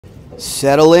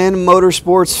Settle in,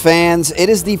 motorsports fans. It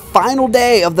is the final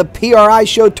day of the PRI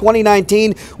Show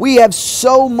 2019. We have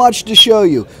so much to show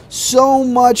you, so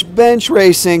much bench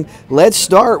racing. Let's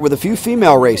start with a few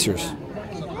female racers.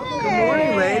 Good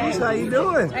morning, ladies. How you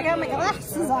doing? I got my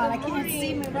glasses on. I can't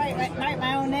see me write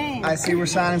my own name. I see we're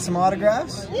signing some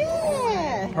autographs.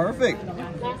 Yeah. Perfect.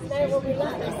 Last night when we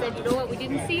left, I said, you know what we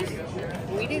didn't see?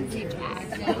 We didn't see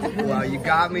Jack. Well, you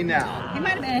got me now. He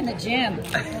might have been in the gym.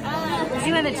 Was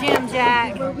you in the gym,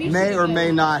 Jack? May or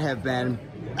may not have been.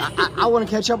 I want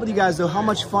to catch up with you guys, though. How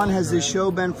much fun has this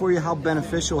show been for you? How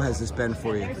beneficial has this been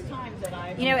for you?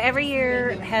 You know, every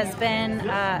year has been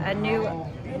a new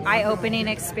eye-opening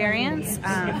experience.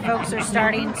 Folks are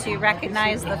starting to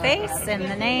recognize the face and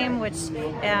the name, which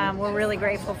we're really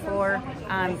grateful for.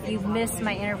 You've missed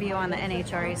my interview on the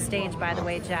NHRA stage, by the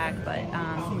way, Jack, but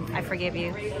I forgive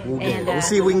you. We'll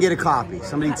see if we can get a copy.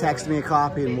 Somebody text me a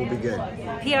copy and we'll be good.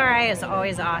 PRI is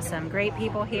always awesome. Great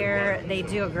people here. They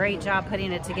do a great job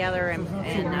putting it together and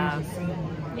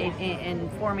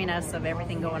informing us of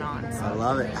everything going on. So. I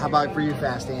love it. How about for you,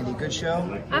 Fast Andy? Good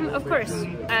show? Of course.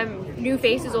 New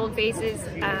faces, old faces.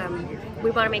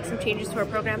 We want to make some changes to our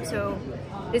program, so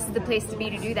this is the place to be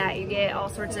to do that. You get all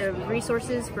sorts of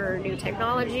resources for new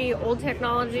technology, old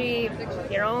technology,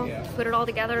 you know, put it all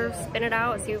together, spin it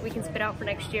out, see what we can spit out for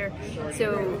next year.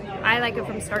 So I like it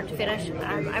from start to finish.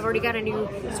 I've already got a new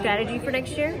strategy for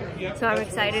next year, so I'm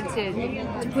excited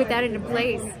to put that into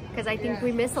place because I think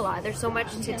we miss a lot. There's so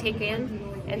much to take in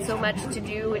and so much to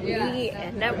do and meet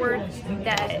and network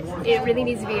that it really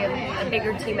needs to be a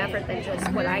bigger team effort than just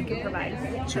what I can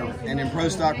provide. Sure. And in Pro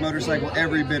Stock Motorcycle,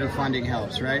 every bit of funding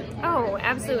helps, right? Oh,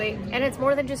 absolutely. And it's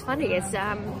more than just funding. It's,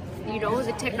 you know,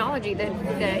 the technology, the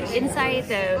insight,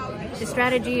 the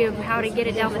strategy of how to get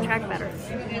it down the track better.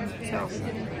 So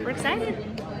we're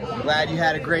excited. Glad you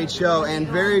had a great show and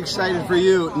very excited for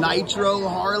you. Nitro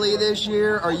Harley this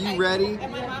year. Are you ready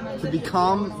to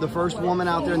become the first woman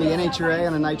out there in the NHRA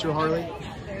on a Nitro Harley?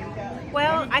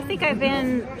 Well, I think I've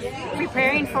been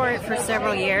preparing for it for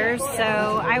several years,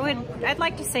 so I'd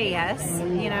like to say yes.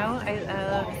 You know,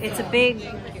 it's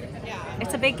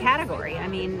a big category. I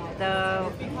mean,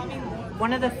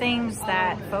 one of the things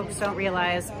that folks don't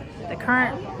realize, the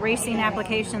current racing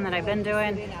application that I've been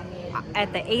doing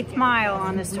at the 8th mile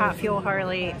on this Top Fuel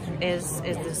Harley is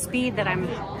the speed that I'm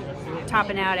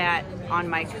topping out at on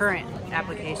my current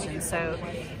application. So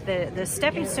the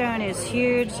stepping stone is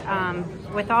huge.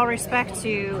 With all respect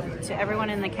to everyone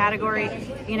in the category,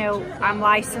 you know, I'm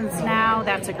licensed now.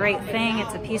 That's a great thing.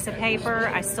 It's a piece of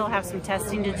paper. I still have some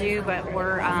testing to do, but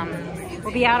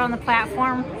we'll be out on the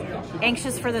platform,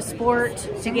 anxious for the sport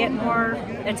to get more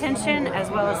attention as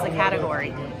well as the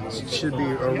category. It should be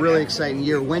a really exciting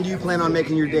year. When do you plan on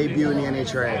making your debut in the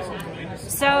NHRA?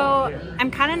 So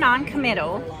I'm kind of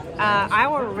non-committal.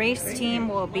 Our race team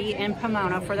will be in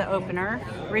Pomona for the opener.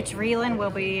 Rich Reeland will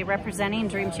be representing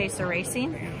Dream Chaser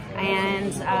Racing.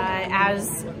 And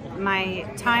as my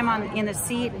time in the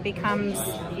seat becomes,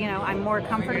 you know, I'm more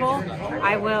comfortable,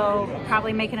 I will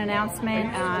probably make an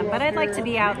announcement. But I'd like to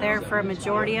be out there for a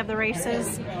majority of the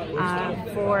races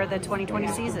for the 2020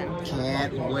 season.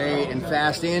 Can't wait. And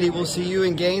Fast Andy, we'll see you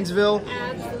in Gainesville.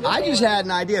 I just had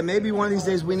an idea. Maybe one of these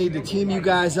days we need to team you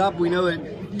guys up. We know that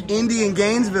Indy and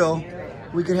Gainesville,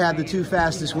 we could have the two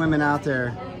fastest women out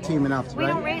there teaming up, right? We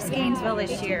don't race Gainesville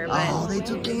this year, but... Oh, they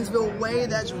took Gainesville away,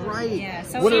 that's right. Yeah,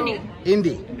 so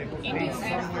Indy.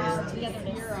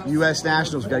 U.S.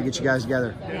 Nationals, got to get you guys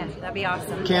together. Yeah, that'd be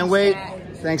awesome. Can't wait.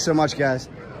 Thanks so much, guys.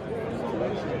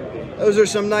 Those are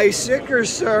some nice stickers,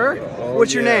 sir. Oh,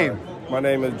 what's your name? My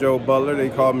name is Joe Butler. They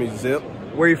call me Zip.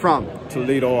 Where are you from?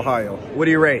 Toledo, Ohio. What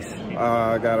do you race?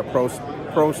 I got a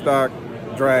pro stock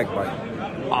drag bike.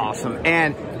 Awesome.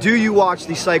 And do you watch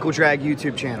the CycleDrag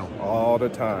YouTube channel? All the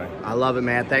time. I love it,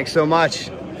 man. Thanks so much.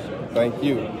 Thank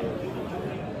you.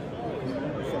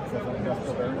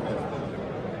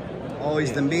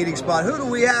 Always the meeting spot. Who do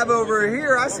we have over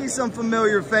here? I see some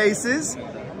familiar faces.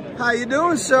 How you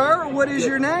doing, sir? What is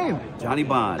your name? Johnny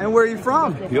Bond. And where are you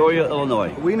from? Peoria,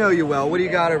 Illinois. We know you well. What do you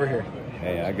got over here?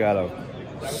 Hey, I got a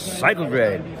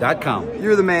CycleDrag.com.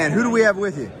 You're the man. Who do we have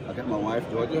with you? I got my wife,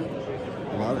 Georgia,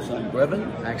 my son,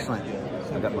 Brevin. Excellent.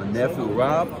 I got my nephew,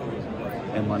 Rob,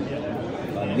 and my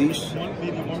niece,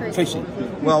 Tracy.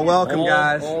 Well, welcome,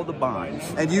 guys. All the Bonds.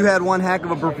 And you had one heck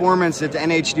of a performance at the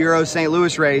NHRA St.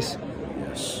 Louis race.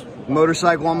 Yes.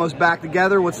 Motorcycle almost back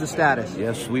together. What's the status?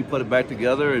 Yes, we put it back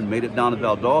together and made it down to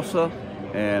Valdosta,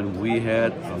 and we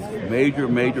had a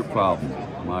major problem.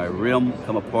 My rim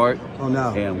come apart. Oh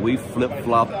no. And we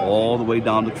flip-flopped all the way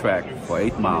down the track for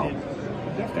 8 miles.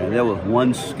 and that was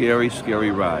one scary,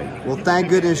 scary ride. Well, thank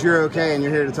goodness you're okay and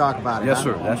you're here to talk about it. Yes,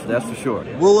 huh? sir. That's for sure.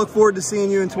 We'll look forward to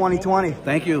seeing you in 2020.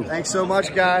 Thank you. Thanks so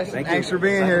much, guys. Thanks for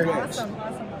being here. Awesome.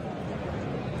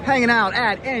 Hanging out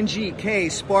at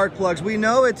NGK Spark Plugs. We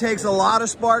know it takes a lot of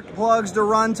spark plugs to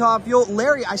run Top Fuel.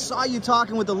 Larry, I saw you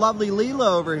talking with the lovely Leela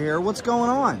over here. What's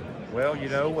going on? Well, you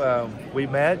know, we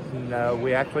met and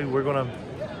we're going to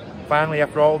finally,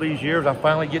 after all these years, I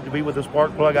finally get to be with the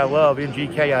spark plug I love,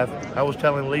 NGK. I was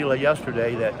telling Leela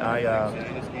yesterday that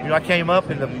I came up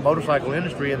in the motorcycle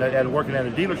industry and working at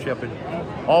a dealership,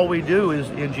 and all we do is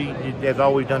has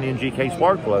always done NGK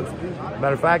spark plugs.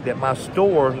 Matter of fact, that my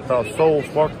store, sole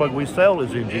spark plug we sell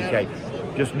is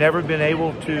NGK. Just never been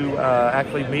able to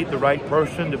actually meet the right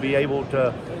person to be able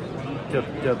to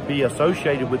be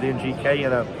associated with NGK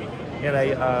in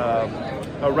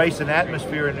a racing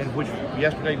atmosphere, in which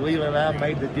yesterday Leela and I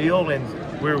made the deal, and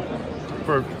we're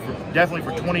definitely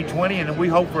for 2020, and we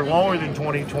hope for longer than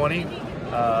 2020.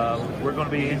 We're going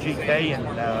to be NGK, and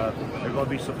they're going to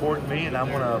be supporting me, and I'm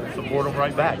going to support them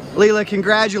right back. Leela,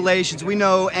 congratulations. We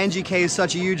know NGK is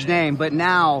such a huge name, but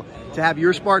now to have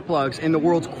your spark plugs in the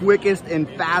world's quickest and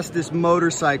fastest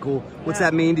motorcycle, what's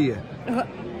that mean to you?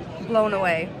 Blown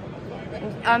away.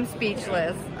 I'm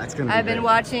speechless. That's gonna be I've been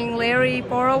watching Larry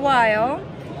for a while,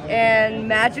 and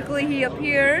magically he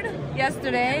appeared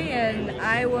yesterday, and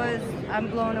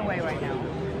I'm blown away right now.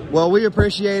 Well, we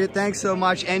appreciate it. Thanks so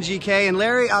much, NGK. And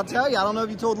Larry, I'll tell you, I don't know if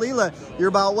you told Leela, you're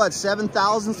about, what,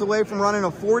 7,000ths away from running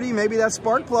a 40? Maybe that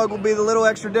spark plug will be the little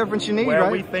extra difference you need, well,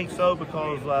 right? We think so,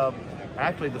 because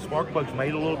actually the spark plug's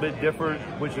made a little bit different,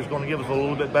 which is going to give us a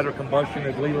little bit better combustion,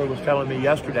 as Leela was telling me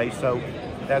yesterday. So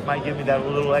that might give me that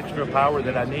little extra power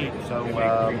that I need. So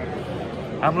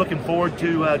I'm looking forward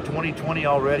to 2020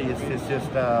 already. It's just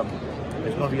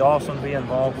it's going to be awesome to be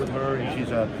involved with her, and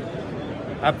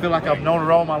I feel like I've known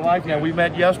her all my life now. We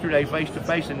met yesterday face to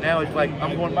face, and now it's like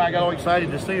I'm going by. I got all excited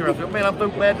to see her. I said, man, I'm so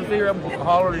glad to see her. I'm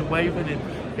hollering and waving,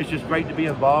 and it's just great to be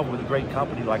involved with a great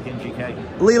company like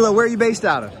NGK. Leela, where are you based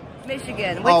out of?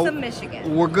 Michigan, Wixom,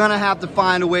 Michigan. We're going to have to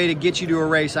find a way to get you to a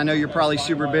race. I know you're probably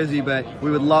super busy, but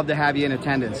we would love to have you in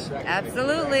attendance.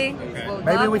 Absolutely.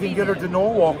 Maybe we can get her to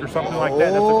Norwalk or something like that.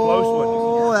 That's a close one.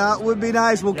 Oh, that would be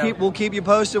nice. We'll keep you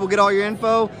posted. We'll get all your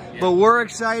info. But we're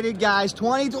excited, guys.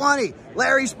 2020,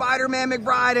 Larry, Spiderman,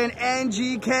 McBride, and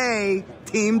NGK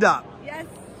teamed up. Yes.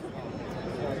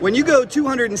 When you go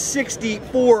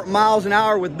 264 miles an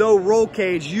hour with no roll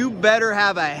cage, you better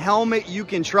have a helmet you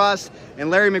can trust.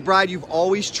 And Larry McBride, you've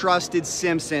always trusted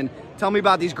Simpson. Tell me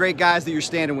about these great guys that you're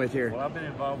standing with here. Well, I've been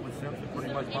involved with Simpson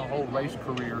pretty much my whole race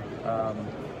career.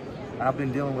 I've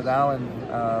been dealing with Alan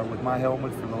with my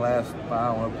helmet for the last,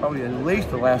 probably at least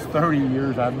the last 30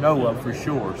 years I know of for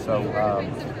sure. So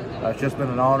it's just been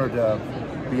an honor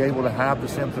to be able to have the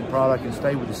Simpson product and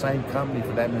stay with the same company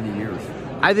for that many years.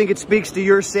 I think it speaks to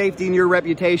your safety and your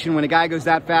reputation when a guy goes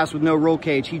that fast with no roll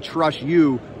cage. He trusts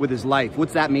you with his life.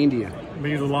 What's that mean to you? It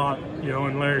means a lot, you know,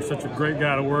 and Larry's such a great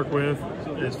guy to work with.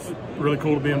 It's really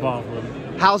cool to be involved with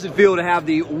him. How's it feel to have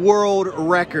the world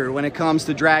record when it comes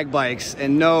to drag bikes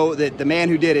and know that the man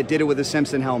who did it with a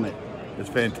Simpson helmet? It's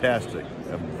fantastic.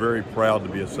 I'm very proud to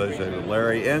be associated with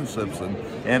Larry and Simpson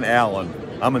and Alan.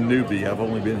 I'm a newbie. I've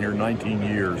only been here 19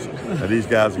 years. And these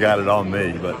guys got it on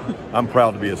me, but I'm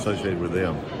proud to be associated with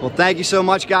them. Well, thank you so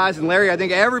much, guys. And Larry, I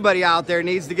think everybody out there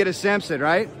needs to get a Simpson,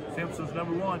 right? Simpson's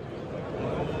 #1.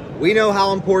 We know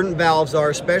how important valves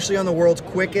are, especially on the world's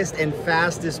quickest and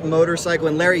fastest motorcycle.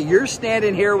 And Larry, you're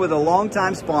standing here with a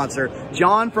longtime sponsor,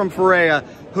 John from Ferrea,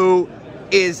 who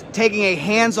is taking a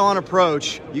hands-on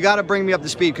approach. You got to bring me up to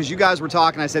speed, because you guys were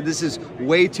talking. I said, this is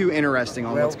way too interesting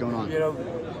on what's going on. You know,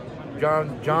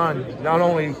 John, not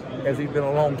only has he been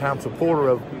a long-time supporter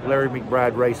of Larry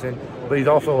McBride Racing, but he's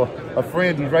also a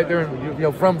friend. He's right there,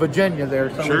 from Virginia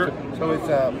there. So sure.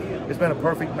 It's been a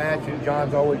perfect match. And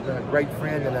John's always been a great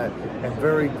friend and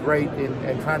very great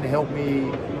in trying to help me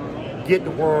get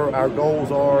to where our goals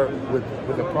are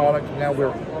with the product. Now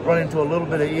we're running into a little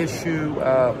bit of issue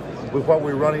with what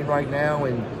we're running right now,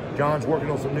 and John's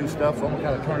working on some new stuff. So I'm gonna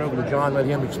kind of turn it over to John, let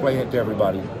him explain it to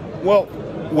everybody. Well,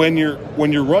 when you're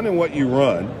running what you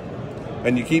run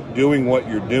and you keep doing what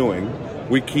you're doing,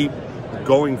 we keep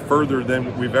going further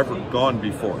than we've ever gone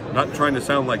before. Not trying to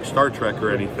sound like Star Trek or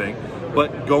anything,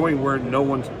 but going where no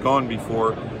one's gone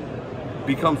before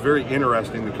becomes very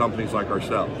interesting to companies like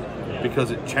ourselves,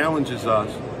 because it challenges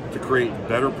us to create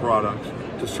better products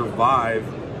to survive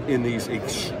in these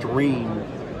extreme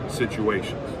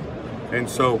situations. And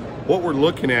so what we're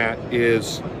looking at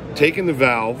is taking the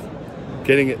valve,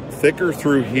 getting it thicker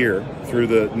through here, through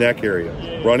the neck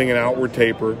area, running an outward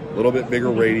taper, a little bit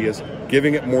bigger radius,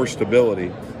 giving it more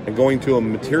stability, and going to a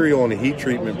material and a heat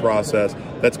treatment process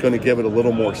that's going to give it a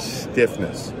little more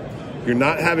stiffness. You're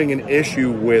not having an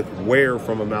issue with wear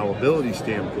from a malleability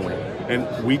standpoint,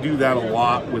 and we do that a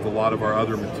lot with a lot of our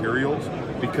other materials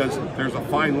because there's a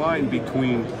fine line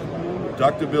between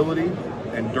ductability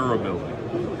and durability.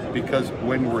 Because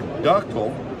when we're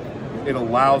ductile, it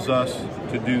allows us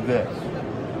to do this.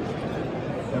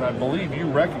 And I believe you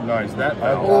recognize that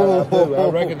valve. I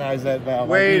recognize that valve.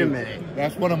 Wait a minute.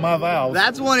 That's one of my valves.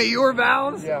 That's one of your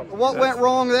valves? Yeah. What went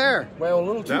wrong there? Well, a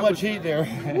little too much heat there.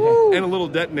 And a little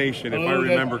detonation, if I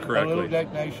remember correctly. A little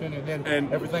detonation, and then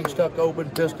everything stuck open,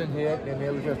 piston hit, and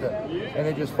it was just and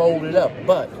it just folded up.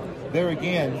 But there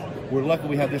again, we're lucky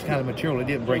we have this kind of material. It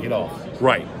didn't break it off.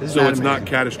 Right. So it's not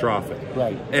catastrophic.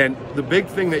 Right. And the big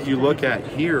thing that you look at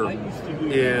here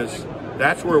is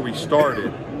that's where we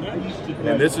started.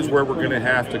 And this is where we're going to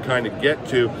have to kind of get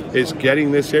to, is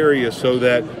getting this area so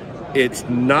that it's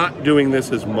not doing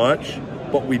this as much,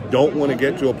 but we don't want to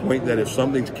get to a point that if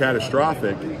something's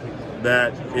catastrophic,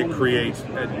 that it creates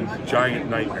a giant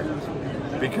nightmare.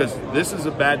 Because this is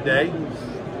a bad day,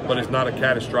 but it's not a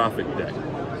catastrophic day.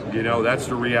 You know, that's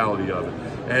the reality of it.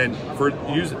 And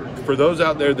for those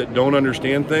out there that don't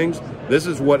understand things, this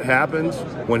is what happens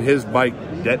when his bike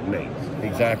detonates.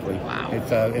 Exactly. Wow.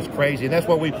 It's crazy, and that's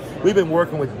what we've been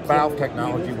working with valve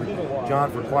technology with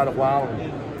John for quite a while.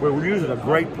 And we're using a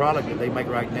great product that they make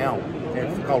right now.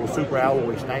 It's called a super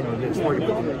alloy stainless.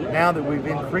 Now that we've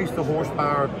increased the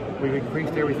horsepower, we've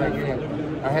increased everything in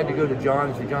it. I had to go to John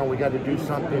and say, John, we got to do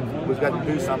something. We've got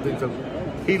to do something. So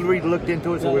he really looked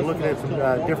into it. So we're looking at some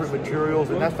different materials,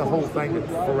 and that's the whole thing that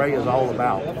Ferrea is all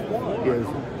about. Is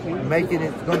making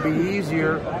it going to be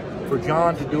easier for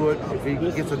John to do it. If he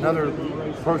gets another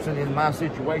person in my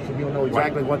situation, he'll know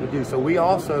exactly what to do. So we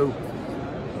also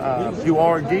do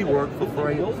R&D work for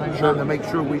Ferrea at the same time to make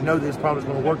sure we know this product's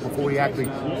going to work before we actually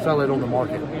sell it on the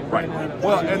market. Right.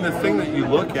 Well, and the thing that you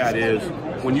look at is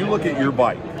when you look at your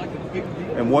bike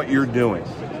and what you're doing,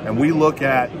 and we look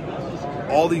at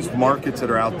all these markets that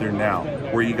are out there now,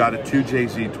 where you got a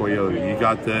 2JZ Toyota, you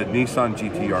got the Nissan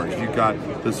GTRs, you got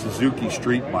the Suzuki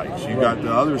street bikes, you got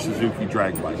the other Suzuki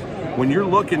drag bikes. When you're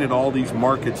looking at all these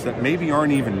markets that maybe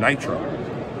aren't even nitro,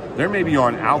 they're maybe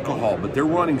on alcohol, but they're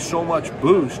running so much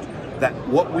boost that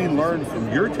what we learned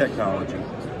from your technology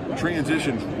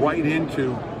transitions right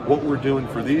into what we're doing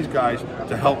for these guys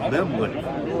to help them live.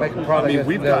 I mean,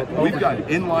 we've got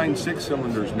inline 6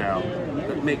 cylinders now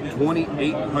that make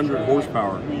 2,800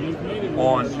 horsepower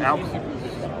on alcohol.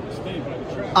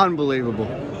 Unbelievable.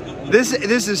 This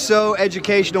is so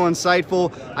educational and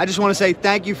insightful. I just want to say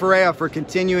thank you, Ferrea, for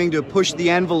continuing to push the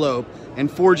envelope and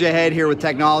forge ahead here with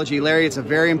technology. Larry, it's a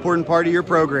very important part of your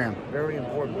program. Very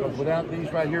important, because without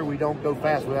these right here, we don't go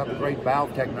fast without the great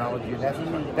valve technology. And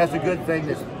that's a good thing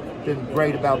that's been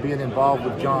great about being involved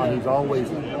with John. He's always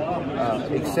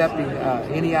accepting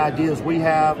any ideas we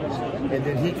have, and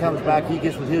then he comes back, he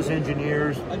gets with his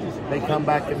engineers, they come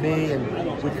back to me,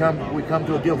 and we come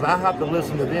to a deal. But I have to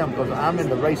listen to them because I'm in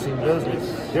the racing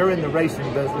business. They're in the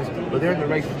racing business, but they're in the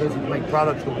racing business to make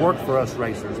products to work for us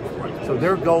racers. So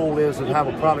their goal is to have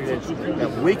a product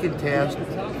that we can test,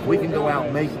 we can go out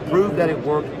and prove that it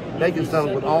works. They can sell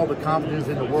it with all the confidence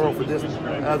in the world for this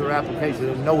other application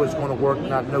and know it's going to work,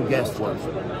 no guesswork.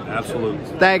 Absolutely.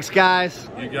 Thanks, guys.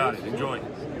 You got it. Enjoy.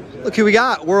 Look who we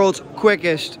got. World's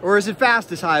quickest, or is it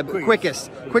fastest quickest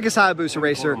Hayabusa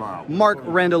racer, Mark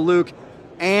Rendeluk,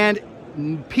 and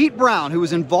Pete Browne, who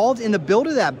was involved in the build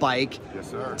of that bike.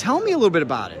 Yes, sir. Tell me a little bit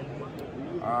about it.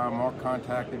 Mark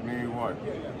contacted me, what,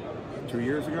 2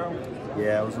 years ago?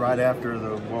 Yeah, it was right after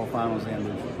the World Finals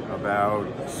ended. About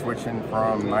switching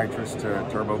from nitrous to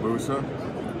turbo Busa,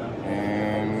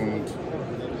 and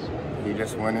he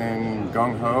just went in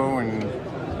gung-ho, and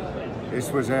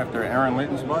this was after Aaron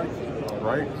Litton's bike,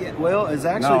 right? Yeah, well, it's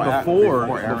actually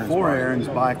before Aaron's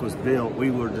bike was built.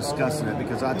 We were discussing it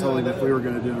because I told him if we were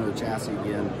going to do another chassis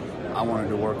again, I wanted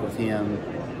to work with him,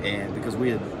 and because we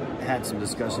had some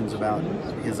discussions about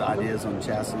his ideas on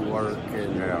chassis work,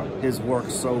 and his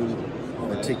work's so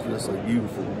meticulously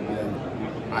beautiful.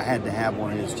 I had to have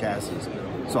one of his chassis.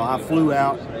 So I flew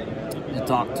out to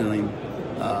talk to him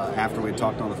after we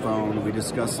talked on the phone. We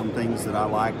discussed some things that I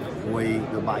like, the way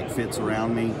the bike fits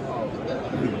around me.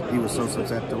 He was so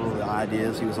susceptible to the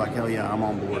ideas. He was like, hell yeah, I'm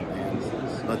on board,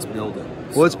 man. Let's build it.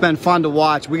 Well, it's been fun to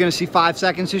watch. We're going to see 5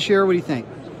 seconds this year? What do you think?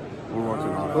 We're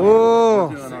working on it. Oh.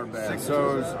 We're doing our best. 6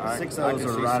 O's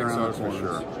are right around the corner.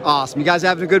 Sure. Awesome. You guys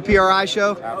having a good PRI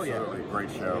show? Absolutely.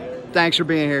 Great show. Thanks for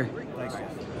being here. Thanks.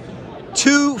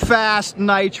 Two fast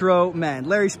nitro men,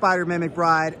 Larry Spiderman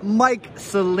McBride, Mike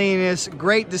Salinas.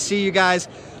 Great to see you guys.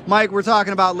 Mike, we're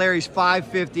talking about Larry's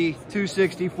 550,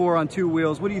 264 on two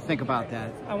wheels. What do you think about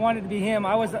that? I wanted to be him.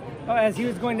 As he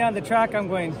was going down the track, I'm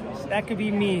going, that could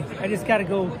be me. I just got to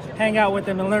go hang out with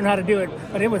him and learn how to do it.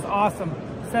 But it was awesome.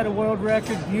 Set a world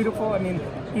record, beautiful. I mean,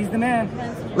 he's the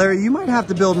man. Larry, you might have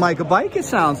to build Mike a bike, it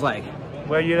sounds like.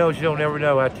 Well, you know, you'll never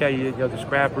know. I tell you, the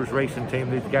Scrappers racing team,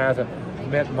 these guys, I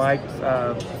met Mike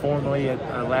formally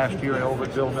at, last year over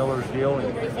at Bill Miller's deal.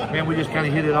 And man, we just kind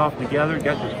of hit it off together.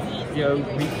 Got to,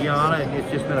 meet Gianna, and it's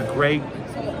just been a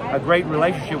great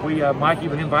relationship. Mike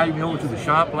even invited me over to the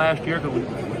shop last year because we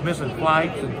was missing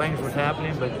flights and things was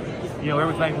happening, but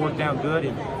everything worked out good.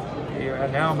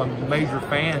 And now I'm a major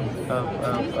fan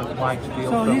of Mike's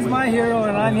deal. So he's my hero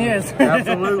and I'm his.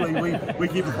 Absolutely. We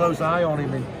keep a close eye on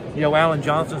him. And, Alan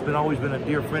Johnson's always been a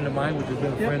dear friend of mine, which has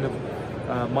been a friend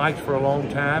of Mike's for a long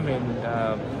time.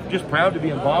 And just proud to be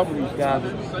involved with these guys.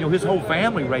 His whole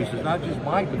family races, not just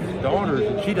Mike, but his daughters.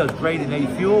 And she does great in A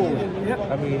Fuel.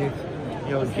 I mean,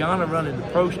 it's, Gianna running the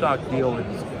Pro Stock deal, and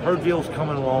her deal's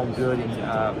coming along good.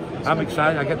 And I'm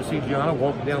excited. I got to see Gianna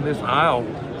walking down this aisle.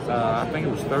 I think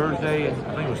it was Thursday,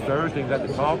 and got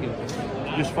to talk and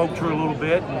just spoke to her a little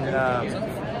bit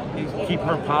and keep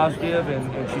her positive,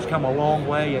 and she's come a long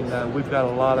way, and we've got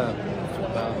a lot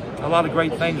of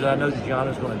great things that I know that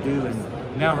Gianna's going to do,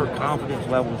 and now her confidence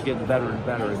level is getting better and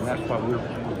better, and that's why we're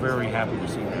very happy to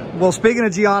see that. Well, speaking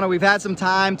of Gianna, we've had some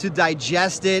time to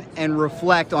digest it and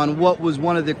reflect on what was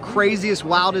one of the craziest,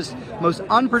 wildest, most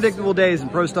unpredictable days in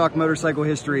pro stock motorcycle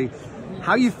history.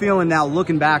 How are you feeling now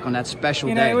looking back on that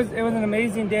special day? It was an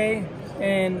amazing day,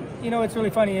 and it's really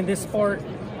funny in this sport,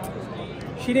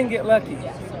 she didn't get lucky.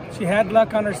 She had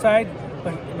luck on her side,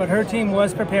 but her team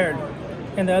was prepared,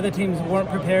 and the other teams weren't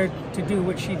prepared to do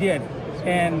what she did,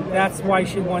 and that's why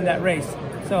she won that race.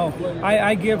 So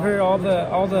I give her all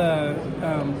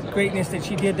the greatness that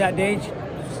she did that day. She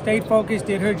stayed focused,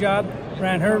 did her job,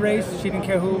 ran her race. She didn't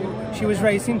care who she was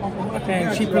racing,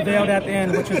 and she prevailed at the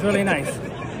end, which was really nice.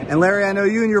 And Larry, I know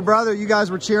you and your brother, you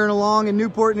guys were cheering along in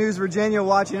Newport News, Virginia,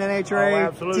 watching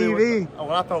NHRA TV. Oh,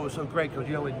 well, I thought it was so great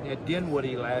because, at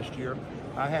Dinwiddie last year,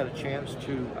 I had a chance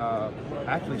to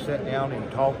actually sit down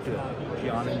and talk to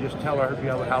Gianna and just tell her,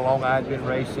 how long I had been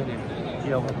racing and,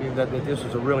 that this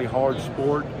is a really hard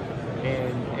sport.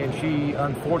 And she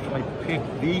unfortunately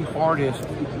picked the hardest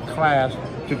class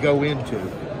to go into.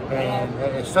 And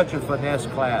it's such a finesse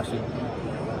class.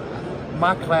 And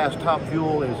my class, Top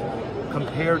Fuel, is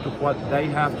compared to what they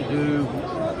have to do.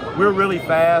 We're really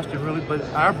fast but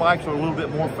our bikes are a little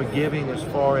bit more forgiving as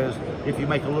far as if you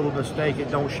make a little mistake, it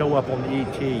don't show up on the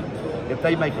ET. If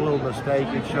they make a little mistake,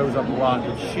 it shows up a lot.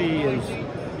 But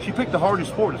she picked the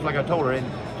hardest sport, it's like I told her, and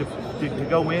to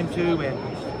go into,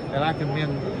 and I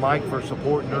commend Mike for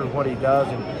supporting her and what he does,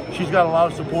 and she's got a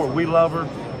lot of support. We love her.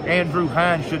 Andrew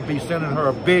Hines should be sending her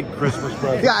a big Christmas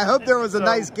present. Yeah, I hope there was a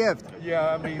nice gift.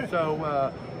 Yeah, I mean,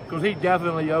 so, because he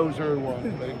definitely owes her one,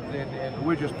 and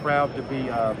we're just proud to be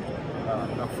a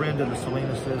friend of the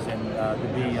Salinases and to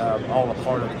be all a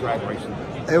part of drag racing.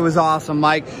 It was awesome,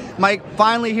 Mike. Mike,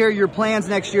 finally hear your plans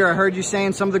next year. I heard you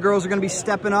saying some of the girls are going to be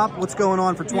stepping up. What's going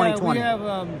on for 2020? Yeah, we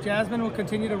have Jasmine will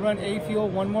continue to run A Fuel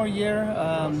one more year.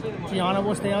 Gianna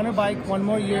will stay on her bike one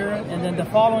more year, and then the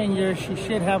following year she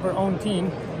should have her own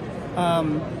team.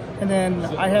 And then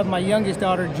I have my youngest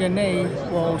daughter,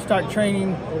 Janette, will start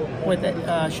training with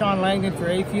Sean Langdon for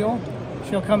A Fuel.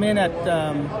 She'll come in at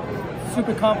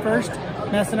Super Comp first,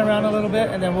 messing around a little bit,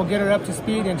 and then we'll get her up to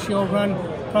speed, and she'll run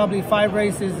probably 5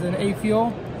 races in A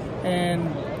Fuel.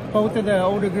 And both of the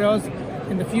older girls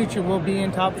in the future will be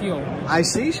in Top Fuel. I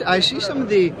see some of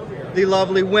the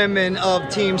lovely women of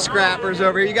Team Scrappers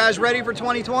over here. You guys ready for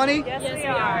 2020? Yes, we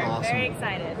are. Awesome. Very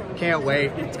excited. Can't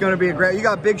wait. It's going to be a great. You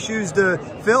got big shoes to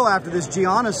fill after this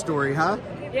Gianna story, huh?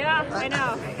 Yeah, I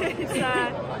know.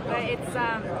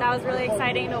 That was really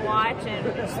exciting to watch and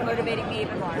just motivating me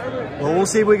even more. Well, we'll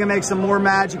see if we can make some more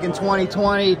magic in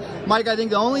 2020. Mike, I think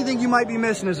the only thing you might be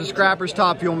missing is a Scrapper's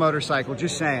Top Fuel motorcycle.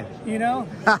 Just saying.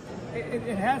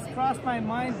 It has crossed my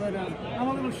mind, but I'm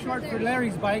a little short for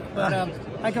Larry's bike, but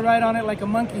I could ride on it like a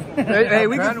monkey.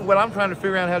 I'm trying to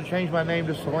figure out how to change my name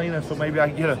to Salinas, so maybe I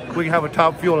can we can have a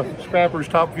Top Fuel, a Scrapper's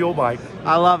Top Fuel bike.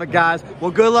 I love it, guys.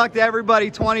 Well, good luck to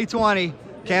everybody 2020.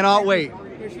 Cannot wait.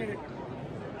 Appreciate it.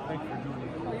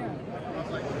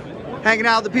 Hanging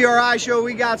out at the PRI show,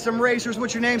 we got some racers.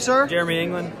 What's your name, sir? Jeremy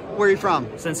England. Where are you from?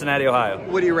 Cincinnati, Ohio.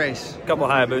 What do you race? A couple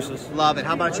Hayabusas. Love it.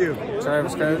 How about you?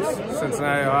 Travis Coates,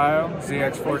 Cincinnati, Ohio,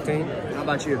 ZX14. How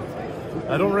about you?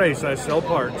 I don't race, I sell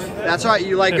parts. That's right,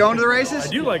 you like going to the races? I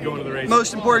do like going to the races.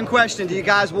 Most important question, do you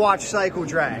guys watch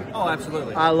CycleDrag? Oh,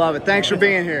 absolutely. I love it. Thanks for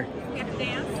being here.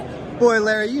 Boy,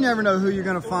 Larry, you never know who you're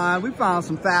going to find. We found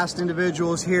some fast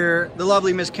individuals here. The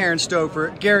lovely Miss Karen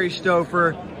Stoffer, Gary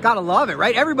Stoffer. Gotta love it,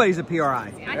 right? Everybody's a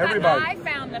PRI. Everybody. I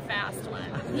found the fast one.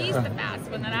 He's the fast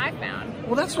one that I found.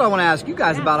 Well, that's what I want to ask you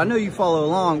guys about. I know you follow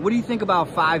along. What do you think about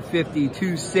 550,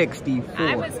 260, 4?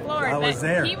 I was floored. I was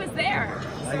there. He was there.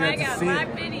 So I got live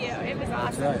video. It was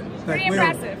awesome. Right. Pretty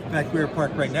impressive. In fact, we were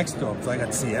parked right next to him, so I got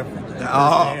to see everything.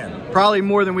 Oh, probably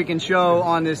more than we can show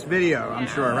on this video, I'm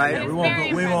sure, right?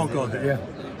 Yeah, we won't go there.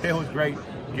 Yeah, it was great.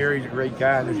 Gary's a great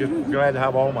guy, and I'm just glad to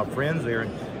have all my friends there.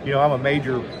 And you know, I'm a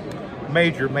major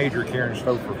Karen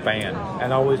Stoffer fan,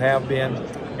 and always have been,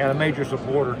 and a major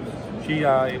supporter. She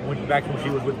went back when she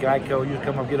was with Geico. Used to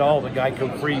come and get all the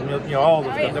Geico free, you know, all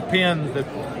the stuff, the pins.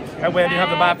 That way I didn't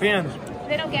have to buy pins.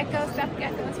 Little gecko stuff,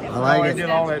 gecko stuff. I like I did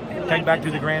all that. Take back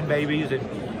to the grandbabies,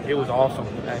 and it was awesome.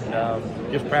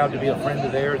 And just proud to be a friend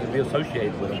of theirs and be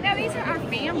associated with them. You know, these are our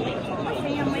family.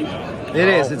 It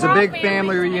is. It's a big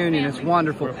family reunion. It's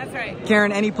wonderful. That's right.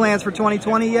 Karen, any plans for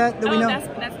 2020 yet that we know?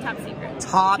 That's top secret.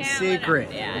 Top secret.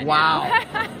 Yeah,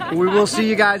 wow. We will see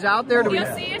you guys out there.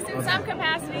 You'll see us in some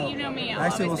capacity. You know me.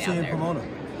 Actually, we'll see you in Pomona.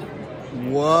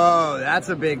 Whoa, that's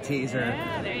a big teaser.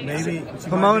 Yeah, there you Maybe go.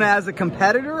 Pomona as a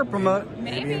competitor or Pomona?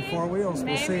 Maybe in 4 wheels.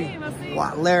 We'll see.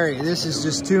 Wow, Larry, this is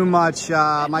just too much.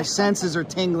 My senses are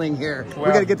tingling here. We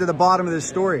got to get to the bottom of this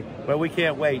story. But we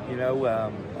can't wait. You know,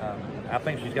 I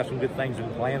think she's got some good things in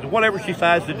plans. Whatever she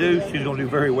decides to do, she's going to do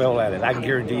very well at it. I can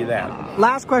guarantee you that.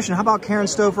 Last question. How about Karen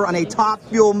Stoffer on a Top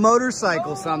Fuel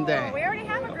motorcycle someday? We already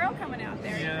have a girl coming out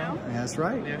there, you know? That's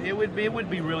right. Yeah, it would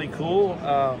be really cool.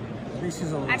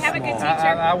 I'd have a good teacher.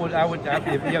 I would,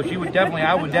 you know, she would definitely,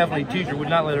 I would definitely teach her. Would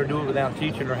not let her do it without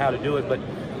teaching her how to do it. But,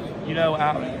 you know,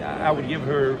 I would give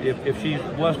her, if she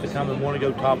was to come and want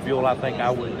to go Top Fuel, I think I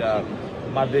would,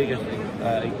 my biggest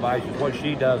advice is what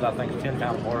she does, I think, is 10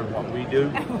 times more than what we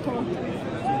do.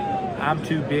 I'm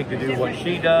too big to do what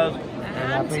she does,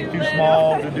 and I think too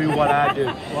small to do what I do.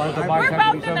 We're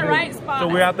both in the right spot.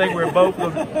 So I think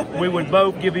we would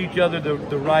both give each other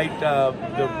the right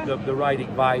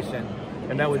advice,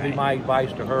 and that would be my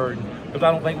advice to her. Because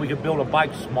I don't think we could build a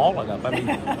bike small enough. I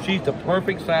mean, she's the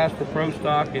perfect size for pro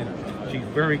stock, and she's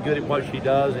very good at what she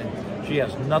does, and she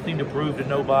has nothing to prove to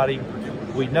nobody.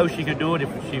 We know she could do it if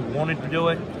she wanted to do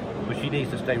it, but she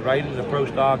needs to stay right in the pro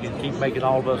stock and keep making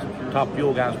all of us Top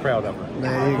Fuel guys proud of her.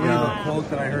 There you go. A quote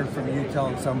that I heard from you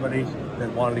telling somebody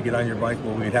that wanted to get on your bike,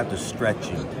 well, we'd have to stretch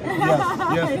you.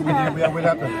 Yes,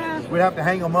 we'd have to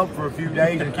hang them up for a few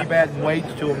days and keep adding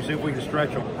weights to them and see if we can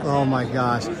stretch them. Oh my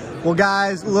gosh. Well,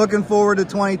 guys, looking forward to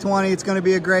 2020. It's going to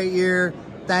be a great year.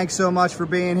 Thanks so much for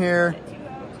being here.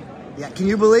 Yeah, can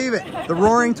you believe it? The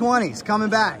Roaring 20s coming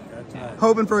back.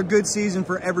 Hoping for a good season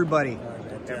for everybody.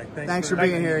 Thanks for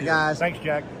being here, guys. Thanks,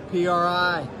 Jack.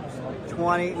 PRI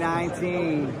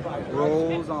 2019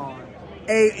 rolls on.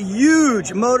 A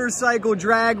huge motorcycle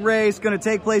drag race going to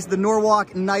take place at the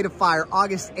Norwalk Night of Fire,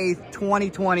 August 8th,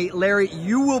 2020. Larry,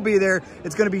 you will be there.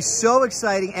 It's going to be so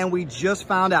exciting, and we just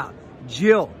found out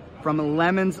Jill from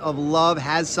Lemons of Love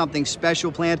has something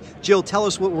special planned. Jill, tell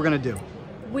us what we're going to do.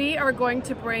 We are going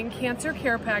to bring cancer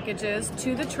care packages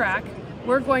to the track.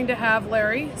 We're going to have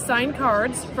Larry sign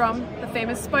cards from the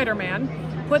famous Spiderman,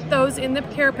 put those in the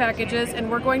care packages, and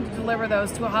we're going to deliver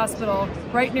those to a hospital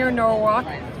right near Norwalk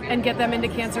and get them into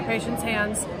cancer patients'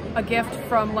 hands. A gift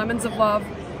from Lemons of Love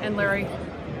and Larry.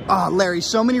 Larry,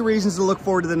 so many reasons to look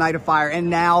forward to the Night of Fire,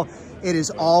 and now it is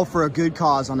all for a good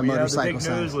cause on the motorcycle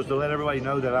side. The big news was to let everybody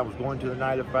know that I was going to the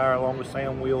Night of Fire along with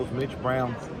Sam Wheels, Mitch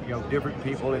Browne, you know, different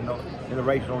people in the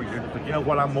racing organization. But you know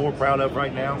what I'm more proud of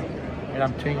right now? And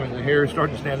I'm tingling, the hair is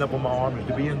starting to stand up on my arm, is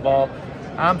to be involved.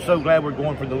 I'm so glad we're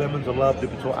going for the Lemons of Love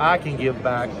so I can give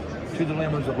back to the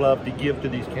Lemons of Love to give to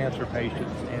these cancer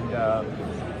patients. And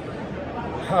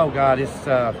oh God, it's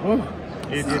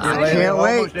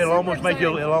it'll almost make you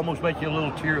a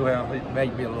little teary. Well, it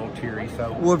made me a little teary.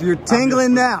 So well, if you're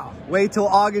tingling now, wait till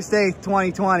August 8th,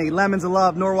 2020. Lemons of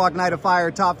Love, Norwalk Night of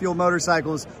Fire, Top Fuel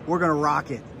Motorcycles. We're gonna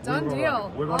rock it. Done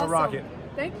deal. We're gonna rock it.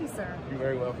 Thank you, sir. You're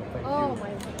very welcome. Thank you. Oh my,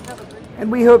 have a great. And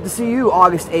we hope to see you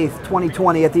August 8th,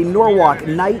 2020 at the Norwalk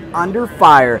Night Under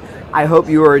Fire. I hope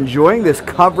you are enjoying this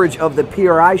coverage of the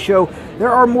PRI show. There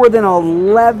are more than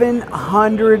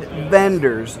 1,100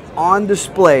 vendors on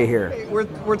display here.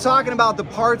 We're talking about the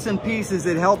parts and pieces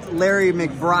that helped Larry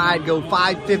McBride go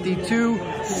 552,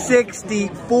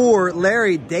 64.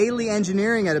 Larry, Dailey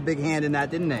Engineering had a big hand in that,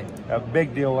 didn't they? A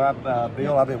big deal.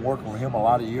 Bill, I've been working with him a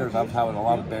lot of years. I've had a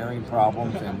lot of bearing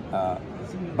problems, and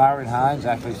Byron Hines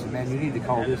actually said, man, you need to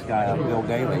call this guy up, Bill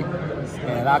Dailey.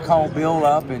 And I called Bill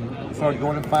up and started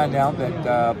going to find out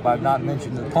that by not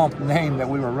mentioning the pump name that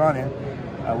we were running,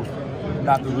 was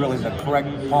not really the correct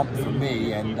pump for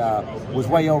me, and was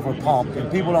way over pumped.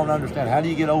 And people don't understand, how do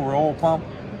you get over oil pump?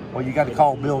 Well, you got to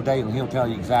call Bill Dailey. He'll tell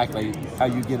you exactly how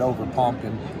you get over pumped,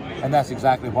 and that's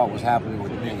exactly what was happening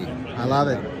with me. I love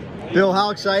it. Bill, how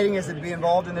exciting is it to be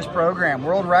involved in this program?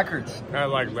 World records. I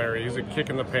like Larry. He's a kick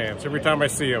in the pants every time I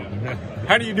see him.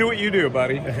 How do you do what you do,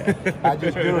 buddy? I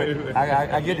just do it.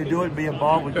 I get to do it and be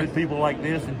involved with good people like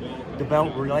this and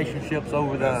develop relationships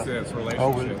over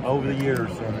the years,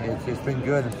 and it's been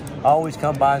good. I always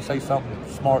come by and say something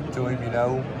smart to him, you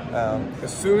know.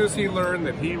 As soon as he learned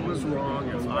that he was wrong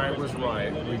and I was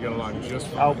right, we get along just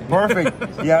fine. Oh,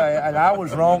 perfect. Yeah, and I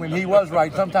was wrong and he was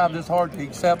right. Sometimes it's hard to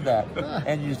accept that,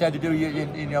 and you just had to do.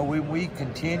 You know, we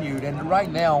continued, and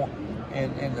right now,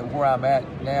 and where I'm at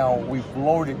now, we've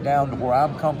lowered it down to where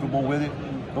I'm comfortable with it,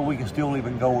 but we can still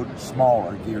even go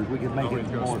smaller gears. We can make it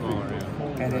more.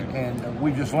 And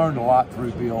we've just learned a lot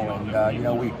through Bill, and you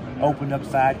know, we opened up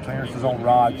side clearances on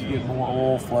rods to get more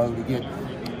oil flow, to get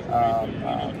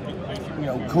you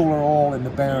know, cooler oil in the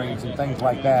bearings and things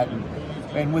like that.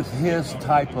 And with his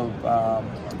type of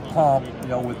pump, you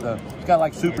know, it's got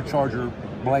like supercharger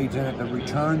blades in it that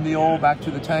return the oil back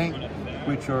to the tank,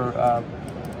 which are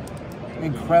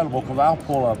incredible, because I'll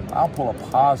pull a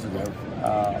positive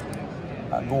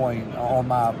going on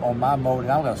my mode,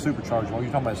 and I've got a supercharger. Well,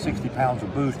 you're talking about 60 pounds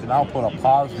of boost, and I'll put a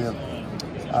positive.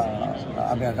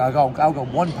 I mean, I'll go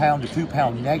 1 pound to 2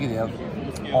 pound negative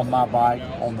on my bike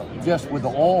just with the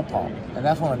oil pump, and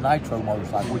that's on a nitro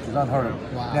motorcycle, which is unheard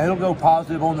of. Wow. Now it'll go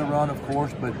positive on the run, of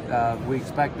course, but we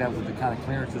expect that with the kind of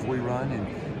clearances we run, and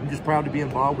I'm just proud to be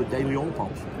involved with Dailey oil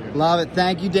pumps. Love it.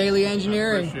 Thank you, Dailey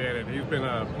Engineering. Appreciate it. He's been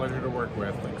a pleasure to work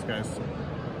with. Thanks, guys.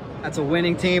 That's a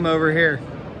winning team over here.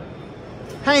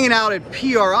 Hanging out at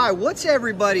PRI. What's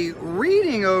everybody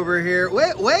reading over here?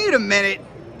 Wait a minute.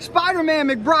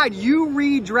 Spiderman McBride, you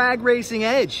read Drag Racing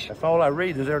Edge. That's all I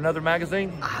read. Is there another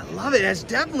magazine? I love it. That's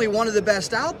definitely one of the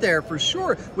best out there for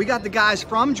sure. We got the guys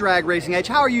from Drag Racing Edge.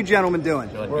 How are you gentlemen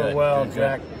doing? We're well,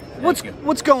 Jack.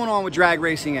 What's going on with Drag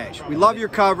Racing Edge? We love your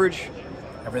coverage.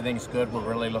 Everything's good. We're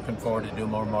really looking forward to do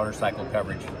more motorcycle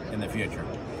coverage in the future.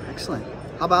 Excellent.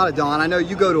 How about it, Don? I know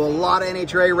you go to a lot of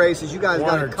NHRA races. You guys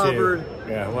got it covered.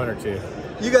 Yeah, one or two.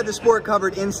 You got the sport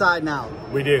covered inside and out.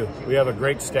 We do. We have a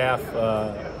great staff.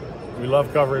 We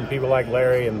love covering people like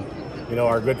Larry and, you know,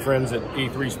 our good friends at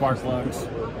E3 Spark Plugs.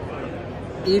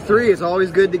 E3 is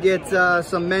always good to get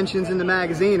some mentions in the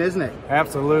magazine, isn't it?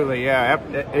 Absolutely, yeah.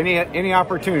 Any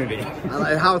opportunity.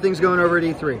 How are things going over at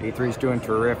E3? E3's doing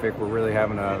terrific. We're really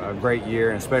having a great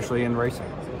year, and especially in racing.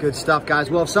 Good stuff,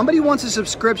 guys. Well, if somebody wants a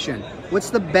subscription,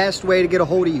 what's the best way to get a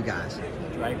hold of you guys?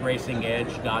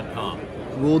 DragRacingEdge.com.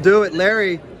 We'll do it.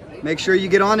 Larry, make sure you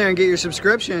get on there and get your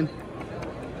subscription.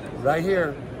 Right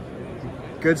here.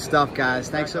 Good stuff, guys.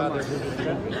 Thanks so much.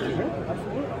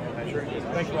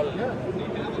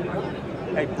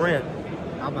 Hey, Brent.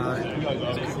 How about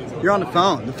it? You're on the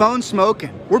phone. The phone's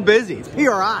smoking. We're busy. It's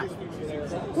PRI.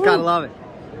 Gotta love it.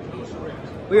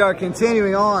 We are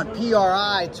continuing on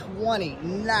PRI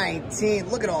 2019.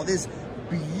 Look at all this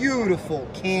beautiful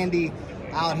candy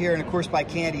out here. And of course, by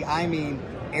candy, I mean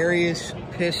Arias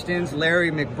Pistons,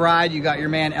 Larry McBride. You got your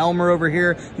man Elmer over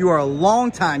here. You are a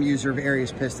longtime user of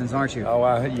Arias Pistons, aren't you?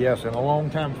 Oh, yes, and a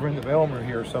longtime friend of Elmer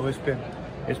here. So it's been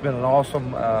an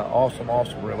awesome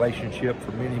relationship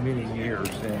for many years,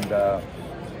 and to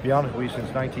be honest with you,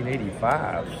 since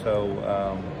 1985. So,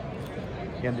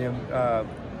 and then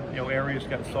you know, Arias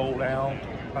got sold out.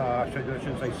 I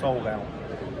shouldn't say sold out.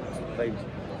 They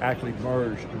actually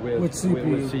merged with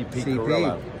CP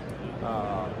Corella.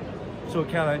 So it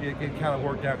kind of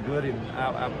worked out good, and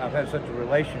I've had such a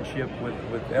relationship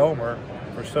with Elmer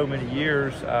for so many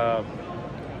years, and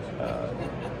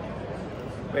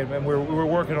we're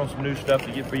working on some new stuff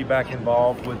to get me back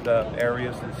involved with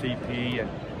Arias and CP, and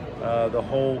the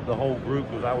whole group,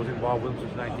 because I was involved with them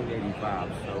since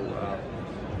 1985. So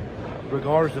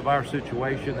regardless of our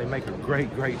situation, they make a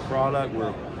great product.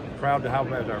 We're proud to have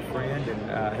them as our friend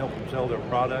and help them sell their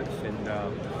products, and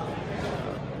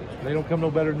they don't come no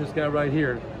better than this guy right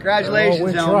here. Congratulations,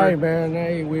 we try, man.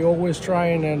 Hey, we always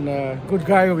trying, and good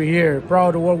guy over here.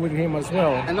 Proud to work with him as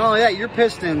well. And not only that, your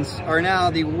Pistons are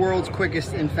now the world's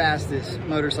quickest and fastest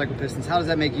motorcycle pistons. How does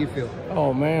that make you feel?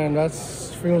 Oh man, that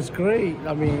feels great.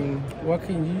 I mean, what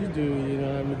can you do? You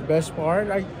know, I mean, the best part,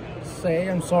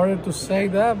 I'm sorry to say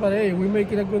that, but hey, we're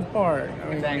making a good part. I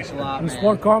mean, thanks a lot, man.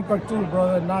 Sport compact too,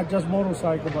 brother. Not just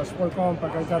motorcycle, but sport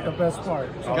compact. I got the best part.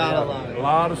 So gotta love it. A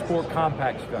lot of sport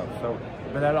compact stuff. So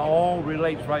But that all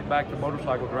relates right back to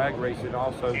motorcycle drag racing.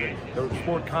 Also, the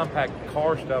sport compact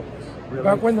car stuff.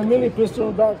 Back when the mini pistol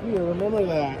was back here, remember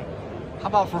that? How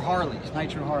about for Harleys,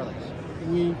 Nitro Harleys?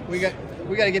 We got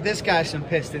to get this guy some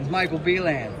pistons, Michael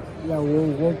Beland. Yeah,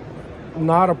 we'll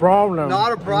not a problem.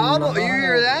 Not a problem. You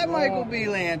hear that, Michael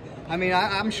Beland? I mean,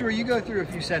 I'm sure you go through a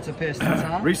few sets of pistons,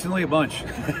 huh? Recently, a bunch.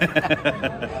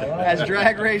 As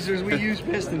drag racers, we use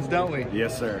pistons, don't we?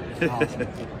 Yes, sir. Awesome.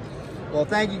 Well,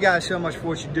 thank you guys so much for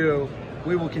what you do.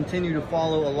 We will continue to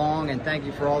follow along, and thank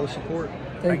you for all the support.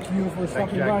 Thank you for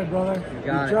stopping by, brother.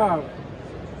 Good job.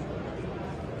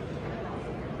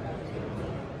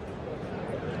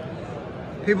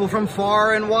 People from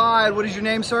far and wide. What is your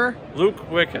name, sir? Luke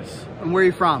Wickus. And where are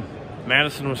you from?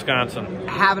 Madison, Wisconsin.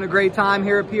 Having a great time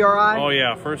here at PRI? Oh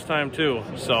yeah, first time too,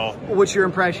 so. What's your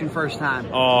impression first time?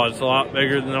 Oh, it's a lot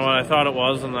bigger than what I thought it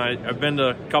was, and I've been to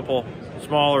a couple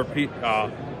smaller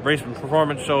race and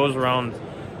performance shows around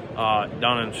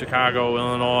down in Chicago,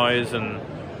 Illinois, and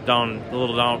a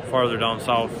little farther down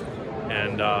south,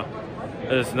 and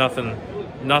there's nothing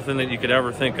that you could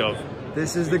ever think of.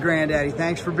 This is the Granddaddy.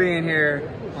 Thanks for being here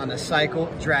on the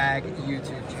CycleDrag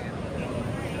YouTube channel.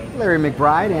 Larry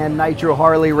McBride and Nitro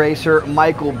Harley racer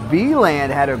Michael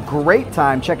Beland had a great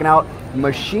time checking out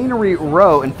Machinery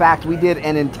Row. In fact, we did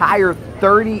an entire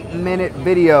 30-minute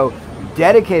video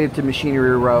dedicated to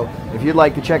Machinery Row. If you'd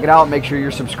like to check it out, make sure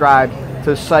you're subscribed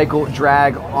to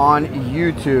CycleDrag on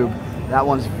YouTube. That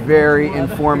one's very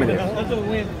informative.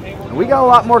 And we got a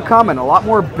lot more coming, a lot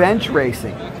more bench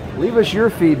racing. Leave us your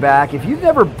feedback. If you've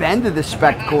never been to this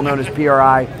spectacle known as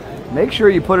PRI, make sure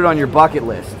you put it on your bucket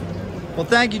list. Well,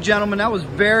 thank you, gentlemen. That was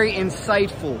very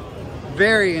insightful.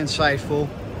 Very insightful.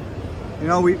 You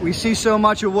know, we see so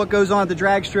much of what goes on at the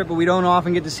drag strip, but we don't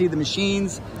often get to see the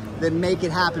machines that make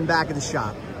it happen back at the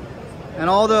shop. And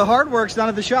all the hard work's done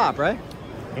at the shop, right?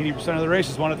 80% of the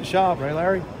races won at the shop, right,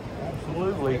 Larry?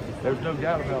 Absolutely. There's no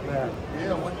doubt about that.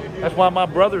 That's why my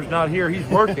brother's not here. He's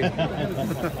working.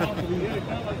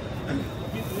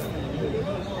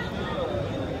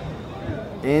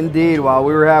 Indeed. While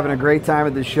we were having a great time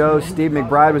at the show, Steve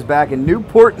McBride was back in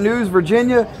Newport News,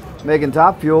 Virginia, making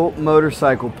Top Fuel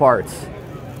motorcycle parts.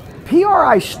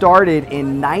 PRI started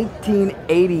in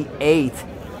 1988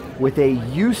 with a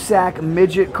USAC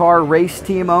midget car race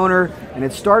team owner, and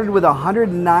it started with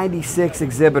 196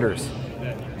 exhibitors.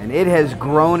 And it has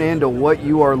grown into what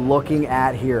you are looking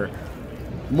at here.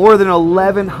 More than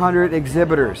 1,100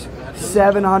 exhibitors,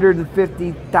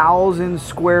 750,000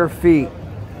 square feet.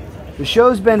 The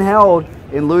show's been held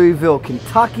in Louisville,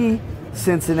 Kentucky,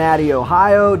 Cincinnati,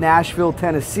 Ohio, Nashville,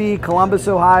 Tennessee, Columbus,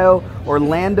 Ohio,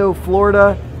 Orlando,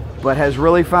 Florida, but has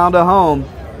really found a home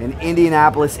in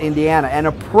Indianapolis, Indiana. An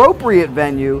appropriate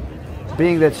venue,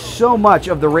 being that so much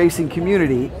of the racing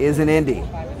community is in Indy.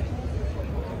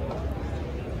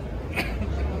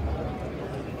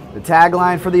 The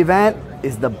tagline for the event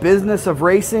is "The business of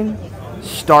racing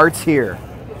starts here."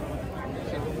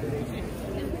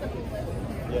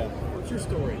 Yeah. What's your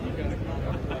story? You got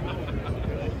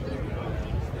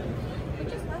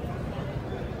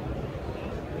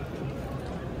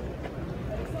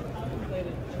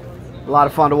A lot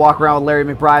of fun to walk around with Larry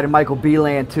McBride and Michael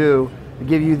Beland too, to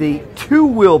give you the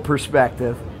two-wheel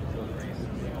perspective.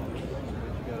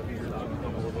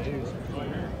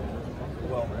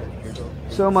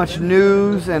 So much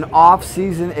news and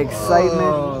off-season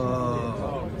excitement,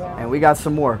 and we got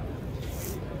some more.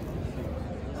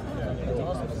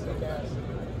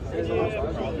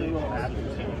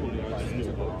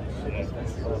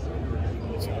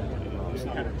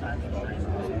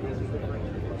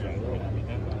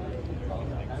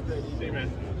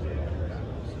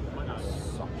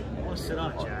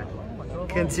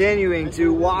 Continuing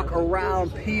to walk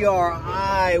around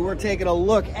PRI, we're taking a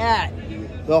look at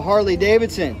the Harley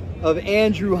Davidson of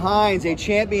Andrew Hines, a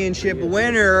championship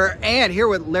winner, and here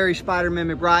with Larry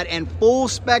Spiderman McBride and Full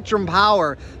Spectrum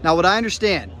Power. Now, what I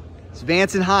understand is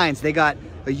Vance and Hines, they got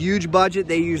a huge budget,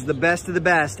 they use the best of the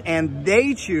best, and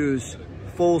they choose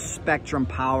Full Spectrum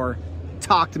Power.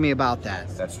 Talk to me about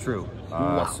that. That's true.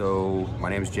 Wow. So my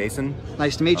name is Jason.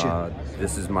 Nice to meet you.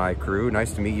 This is my crew.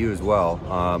 Nice to meet you as well.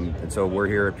 And so we're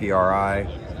here at PRI,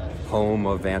 home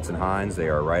of Vance and Hines. They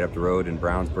are right up the road in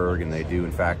Brownsburg, and they do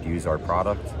in fact use our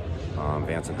product.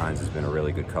 Vance and Hines has been a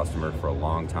really good customer for a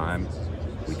long time.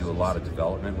 We do a lot of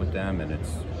development with them, and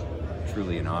it's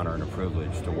truly an honor and a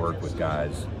privilege to work with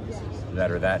guys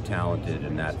that are that talented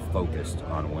and that focused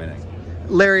on winning.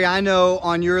 Larry, I know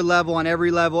on your level, on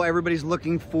every level, everybody's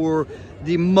looking for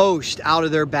the most out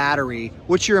of their battery.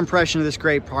 What's your impression of this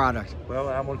great product? Well,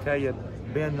 I'm going to tell you,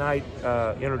 Ben Knight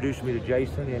introduced me to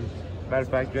Jason, and Matter of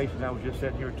fact, Jason and I was just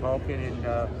sitting here talking, and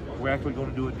we're actually going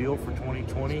to do a deal for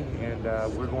 2020, and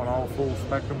we're going all full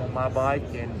spectrum on my bike.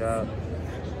 And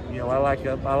you know, I like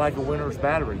a winner's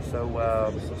battery,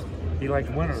 so he likes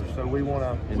winners. So we're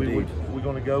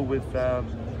going to go with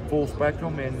full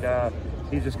spectrum, and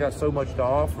he's just got so much to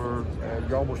offer.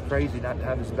 You're almost crazy not to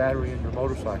have this battery in your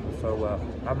motorcycle. So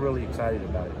I'm really excited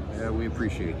about it. Yeah, we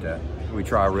appreciate that. We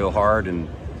try real hard, and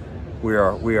we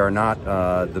are not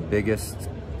the biggest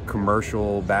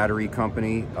commercial battery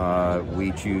company.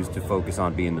 We choose to focus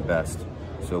on being the best.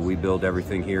 So we build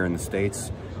everything here in the States,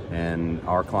 and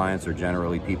our clients are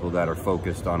generally people that are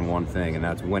focused on one thing, and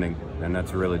that's winning. And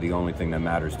that's really the only thing that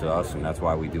matters to us, and that's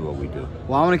why we do what we do.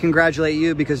 Well, I want to congratulate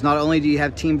you, because not only do you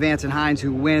have Team Vance and Hines,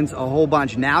 who wins a whole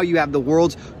bunch, now you have the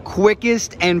world's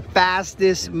quickest and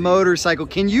fastest motorcycle.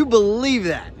 Can you believe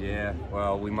that? Yeah,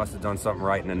 well, we must have done something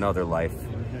right in another life.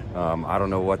 I don't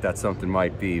know what that something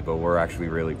might be, but we're actually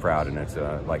really proud, and it's,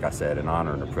 like I said, an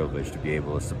honor and a privilege to be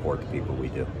able to support the people we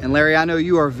do. And Larry, I know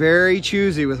you are very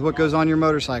choosy with what goes on your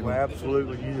motorcycle. Well,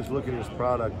 absolutely. You just look at this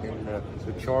product and the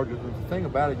charger. The thing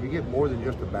about it, you get more than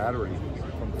just a battery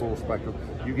from Full Spectrum.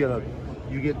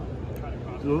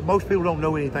 Most people don't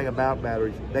know anything about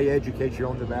batteries. They educate you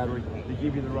on the battery. They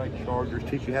give you the right chargers,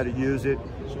 teach you how to use it,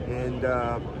 and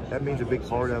that means a big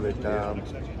part of it.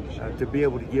 To be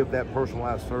able to give that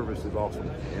personalized service is awesome.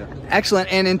 Yeah.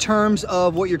 Excellent. And in terms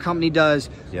of what your company does,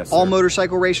 yes, all sir.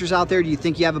 Motorcycle racers out there, do you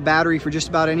think you have a battery for just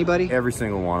about anybody? Every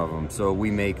single one of them. So we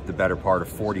make the better part of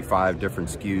 45 different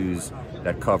SKUs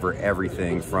that cover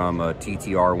everything from a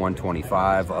TTR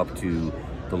 125 up to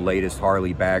the latest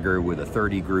Harley bagger with a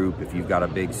 30 group. If you've got a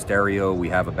big stereo, we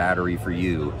have a battery for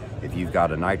you. If you've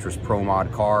got a nitrous pro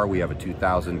mod car, we have a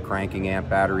 2000 cranking amp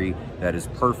battery that is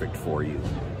perfect for you.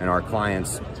 And our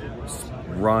clients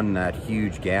run that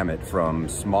huge gamut from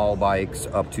small bikes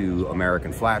up to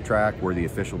American Flat Track. We're the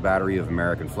official battery of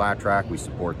American Flat Track. We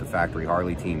support the factory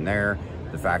Harley team there,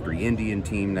 the factory Indian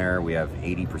team there. We have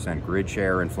 80% grid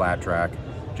share in Flat Track.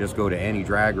 Just go to any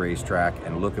drag race track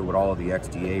and look at what all of the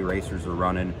XDA racers are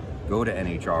running. Go to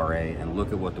NHRA and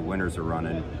look at what the winners are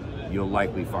running. You'll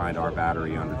likely find our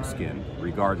battery under the skin,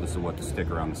 regardless of what the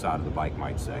sticker on the side of the bike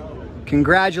might say.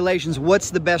 Congratulations.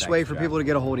 What's the best way for people to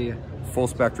get a hold of you?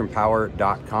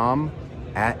 FullSpectrumPower.com,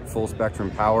 at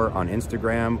FullSpectrumPower on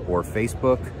Instagram or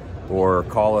Facebook, or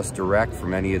call us direct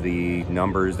from any of the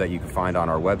numbers that you can find on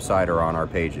our website or on our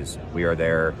pages. We are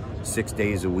there 6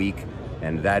 days a week,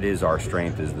 and that is our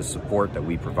strength, is the support that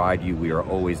we provide you. We are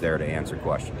always there to answer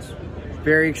questions.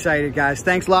 Very excited, guys.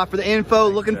 Thanks a lot for the info.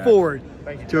 Looking forward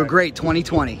to a great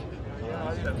 2020.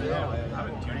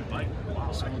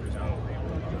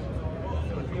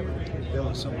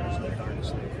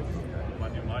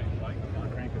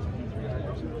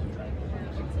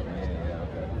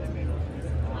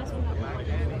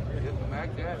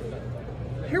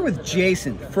 Here with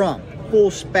Jason from Full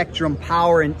Spectrum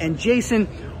Power, and Jason,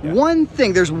 one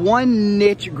thing, there's one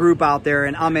niche group out there,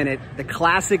 and I'm in it, the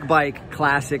classic bike,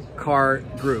 classic car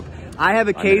group. I have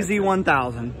a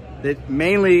KZ1000 that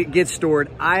mainly gets stored.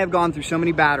 I have gone through so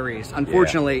many batteries,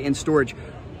 unfortunately, in storage.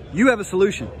 You have a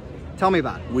solution. Tell me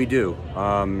about it. We do.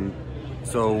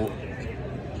 So,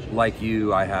 like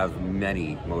you, I have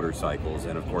many motorcycles,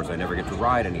 and of course I never get to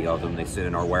ride any of them. They sit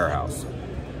in our warehouse.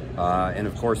 And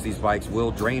of course these bikes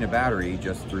will drain a battery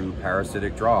just through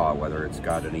parasitic draw, whether it's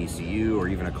got an ECU or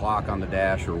even a clock on the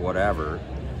dash or whatever.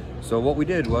 So what we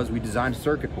did was we designed a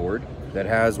circuit board that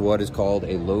has what is called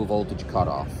a low voltage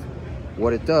cutoff.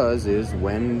 What it does is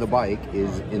when the bike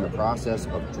is in the process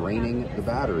of draining the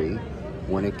battery,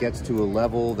 when it gets to a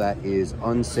level that is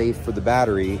unsafe for the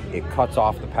battery, it cuts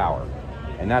off the power.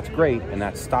 And that's great, and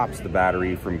that stops the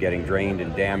battery from getting drained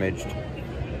and damaged.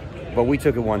 But we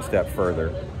took it one step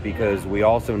further, because we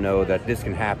also know that this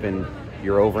can happen.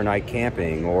 You're overnight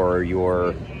camping, or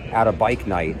you're at a bike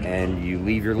night and you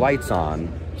leave your lights on.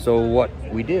 So what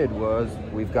we did was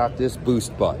we've got this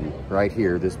boost button right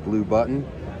here, this blue button.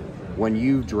 When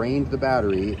you've drained the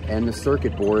battery and the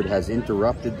circuit board has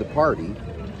interrupted the party,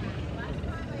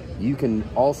 you can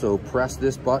also press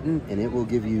this button and it will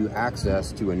give you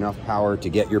access to enough power to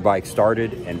get your bike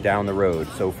started and down the road.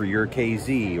 So for your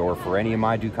KZ or for any of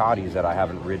my Ducatis that I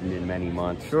haven't ridden in many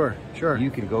months, sure,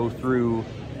 you can go through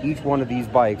each one of these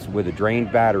bikes with a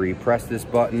drained battery, press this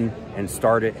button and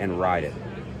start it and ride it.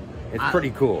 It's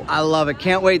pretty cool. I love it.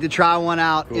 Can't wait to try one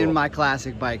out in my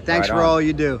classic bike. Thanks for all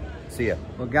you do. See ya.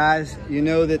 Well, guys, you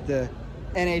know that the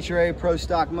NHRA Pro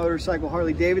Stock Motorcycle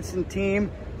Harley Davidson team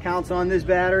counts on this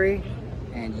battery,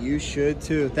 and you should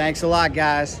too. Thanks a lot,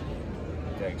 guys.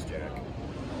 Thanks, Jack.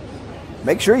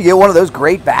 make sure you get one of those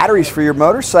great batteries for your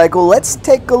motorcycle. Let's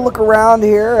take a look around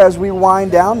here as we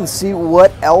wind down and see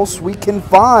what else we can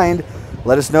find.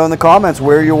 Let us know in the comments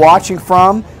where you're watching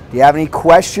from. Do you have any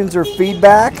questions or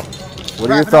feedback?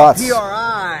 What are your thoughts?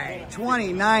 PRI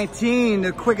 2019,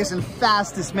 the quickest and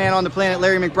fastest man on the planet,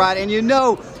 Larry McBride. And you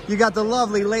know, you got the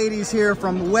lovely ladies here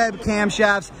from Web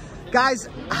Camshafts. Guys,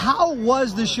 how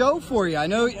was the show for you? I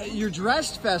know you're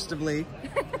dressed festively.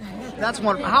 That's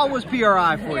wonderful. How was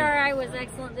PRI for you? PRI was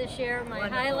excellent this year. My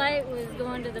highlight was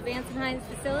going to the Vance & Hines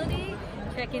facility,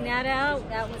 checking that out.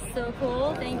 That was so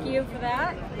cool. Thank you for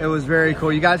that. It was very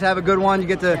cool. You guys have a good one. You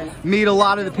get to meet a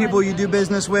lot of the people you do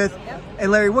business with. And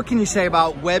Larry, what can you say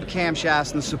about Web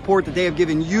Camshafts and the support that they have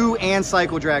given you and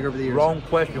CycleDrag over the years? Wrong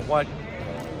question. What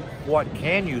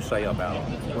can you say about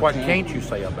them? What can't you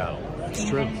say about them? It's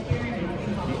true.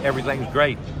 Everything's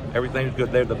great. Everything's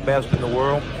good. They're the best in the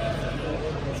world.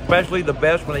 Especially the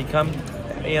best when they come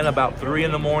in about 3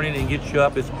 in the morning and get you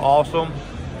up. It's awesome.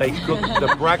 They cooked,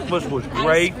 the breakfast was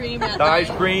great. The ice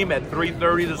cream at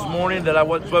 3:30 this morning that I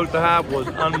wasn't supposed to have was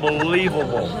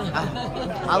unbelievable.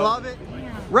 I love it.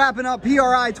 Wrapping up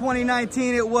PRI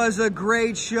 2019, it was a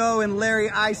great show. And Larry,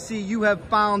 I see you have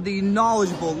found the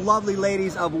knowledgeable, lovely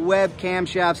ladies of Web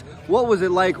Camshafts. What was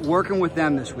it like working with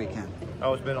them this weekend?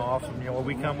 Oh, it's been awesome. You know,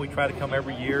 when we try to come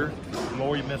every year.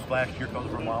 Laurie missed last year because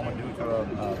of her mama due to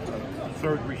a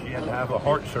surgery. She had to have a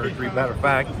heart surgery, matter of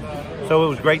fact. So it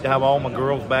was great to have all my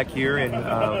girls back here, and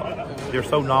they're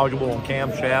so knowledgeable on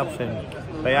camshafts,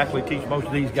 and they actually teach most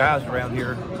of these guys around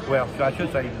here. Well, I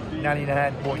should say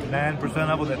 99.9%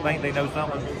 of them that think they know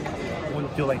something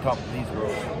until they talk to these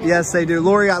girls. Yes, they do.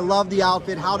 Laurie, I love the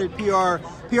outfit. How did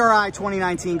PRI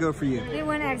 2019 go for you? It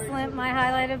went excellent. My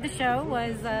highlight of the show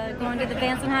was going to the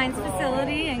Vance & Hines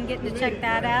facility and getting to check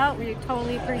that out. We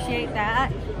totally appreciate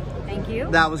that. Thank you.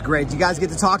 That was great. You guys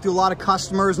get to talk to a lot of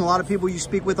customers and a lot of people you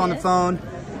speak with on the phone.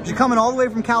 You're coming all the way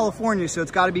from California, so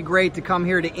it's got to be great to come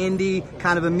here to Indy,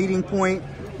 kind of a meeting point.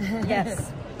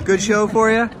 Yes. Good show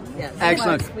for you? Yes.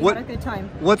 Excellent. We had a good time.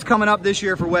 What's coming up this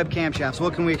year for Web Camshafts?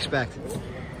 What can we expect?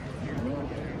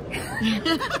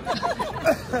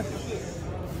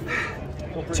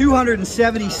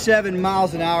 277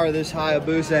 miles an hour this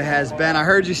Hayabusa has been. I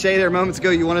heard you say there moments ago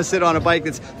you want to sit on a bike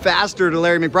that's faster to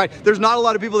Larry McBride. There's not a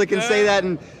lot of people that can say that,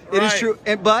 and it is true.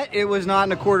 But it was not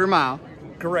in a quarter mile.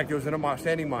 Correct. It was in a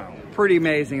standing mile. Pretty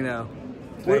amazing, though.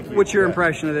 What's your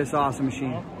impression of this awesome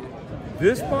machine?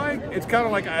 This bike, it's kind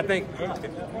of like, I think,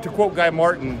 to quote Guy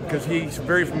Martin, because he's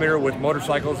very familiar with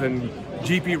motorcycles and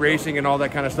GP racing and all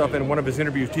that kind of stuff. In one of his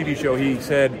interviews, TV show, he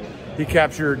said he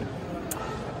captured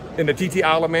in the TT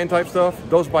Isle of Man type stuff,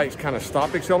 those bikes kind of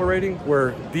stop accelerating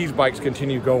where these bikes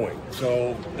continue going.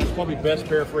 So that's probably best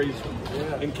paraphrase,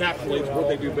 encapsulates what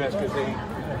they do best, because they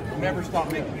never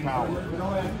stop making power.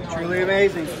 Truly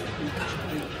amazing.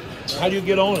 How do you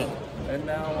get on it? And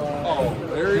now,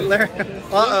 Larry.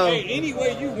 Hey, any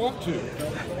way you want to.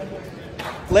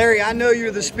 Larry, I know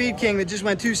you're the speed king that just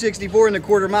went 264 in the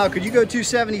quarter mile. Could you go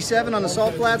 277 on the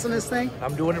salt flats on this thing?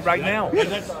 I'm doing it right now. And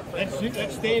that's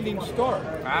standing start.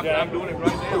 I'm doing it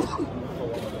right now.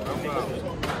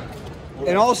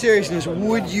 In all seriousness,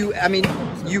 would you, I mean,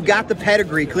 you got the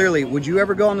pedigree, clearly. Would you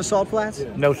ever go on the salt flats?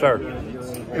 No, sir.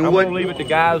 And I'm going to leave it to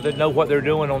guys that know what they're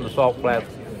doing on the salt flats.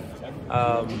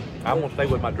 I'm going to stay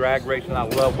with my drag racing. I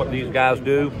love what these guys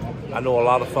do. I know a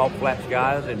lot of salt flats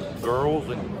guys and girls,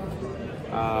 and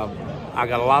I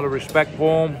got a lot of respect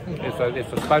for them.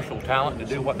 It's a special talent to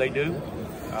do what they do.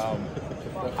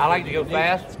 I like to go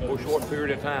fast for a short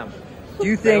period of time. Do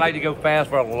you think they like to go fast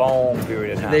for a long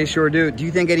period of time? They sure do. Do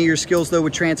you think any of your skills, though,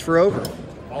 would transfer over?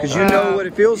 Because you know what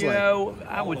it feels like. You know,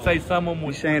 I would say some of them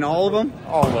would. You saying all of them?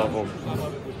 All of them.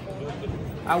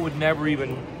 I would never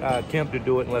even attempt to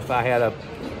do it unless I had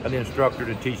an instructor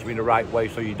to teach me the right way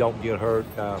so you don't get hurt.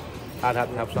 I'd have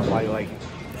to have somebody like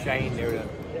Shane there to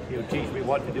teach me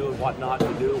what to do and what not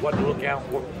to do, what to look out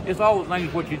for. It's all the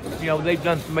things what you know,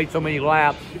 they've made so many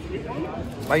laps.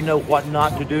 They know what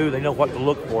not to do. They know what to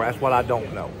look for. That's what I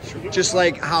don't know. Just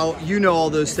like how you know all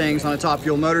those things on a Top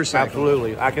Fuel motorcycle.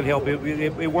 Absolutely. I can help.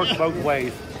 It works both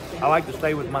ways. I like to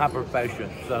stay with my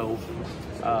profession. So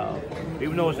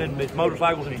even though it's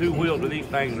motorcycles and two wheels, but these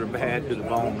things are bad to the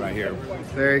bone right here.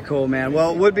 Very cool, man.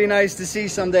 Well, it would be nice to see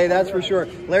someday, that's for sure.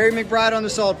 Larry McBride on the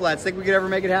salt flats. Think we could ever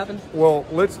make it happen? Well,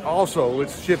 let's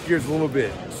shift gears a little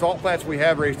bit. Salt flats we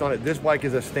have raced on it. This bike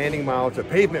is a standing mile. It's a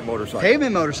pavement motorcycle.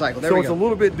 Pavement motorcycle. There we go. So it's a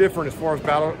little bit different as far as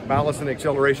ballast and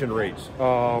acceleration rates.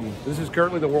 This is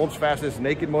currently the world's fastest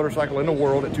naked motorcycle in the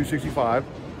world at 265.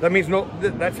 That means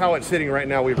that's how it's sitting right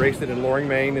now. We raced it in Loring,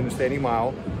 Maine in the standing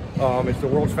mile. It's the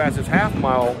world's fastest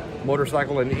half-mile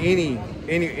motorcycle in any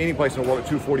place in the world at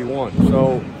 241.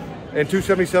 So, and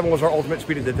 277 was our ultimate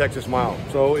speed at the Texas mile.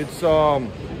 So it's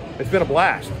been a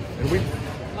blast. And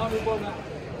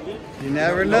you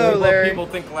never know, Larry. People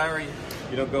think Larry,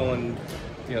 going,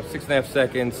 6.5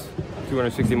 seconds,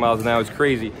 260 miles an hour is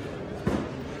crazy.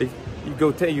 You go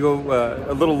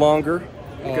a little longer.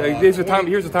 Here's the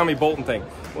Tommy Bolton thing.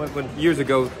 When years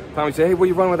ago, Tommy said, "Hey, what are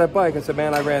you running with that bike?" I said,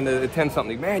 "Man, I ran a 10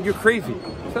 something." "Man, you're crazy."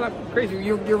 I said, "I'm crazy.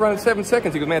 You're running 7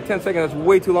 seconds." He goes, "Man, 10 seconds, that's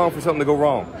way too long for something to go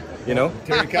wrong."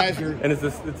 Terry Kaiser. And it's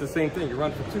the same thing. You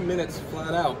run for 2 minutes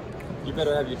flat out. You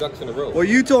better have your ducks in a row. Well,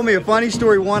 you told me a funny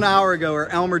story 1 hour ago where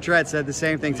Elmer Trett said the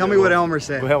same thing. Tell me what Elmer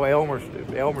said. Well, Elmer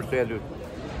said,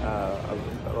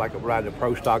 like riding a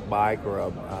pro stock bike or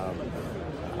a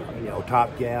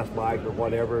top gas bike or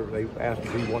whatever. They asked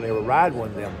if he wanted to ever ride one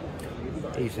of them.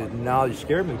 He said, "No, you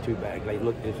scared me too bad." They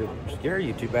looked and said, "Scare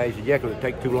you too bad?" He said, "Yeah, because it'd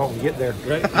take too long to get there."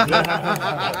 Right? That's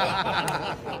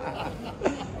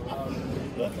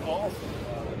awesome.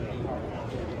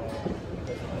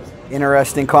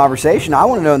 Interesting conversation. I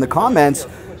want to know in the comments,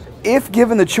 if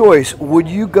given the choice, would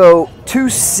you go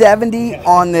 270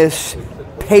 on this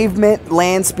pavement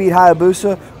land speed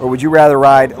Hayabusa, or would you rather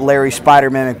ride Larry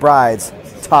Spiderman McBride's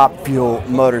Top Fuel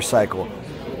motorcycle?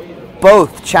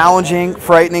 Both challenging,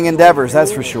 frightening endeavors,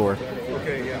 that's for sure.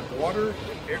 Okay, yeah. Water,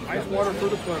 ice water for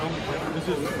the plenum. This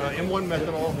is M1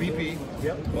 methanol, VP.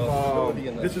 Yep.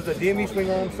 This is a DME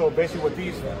swing arm, so basically what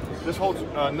this holds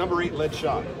number 8 lead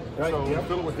shot. Right. So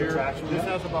fill it with here. This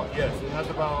has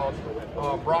about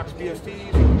Brock's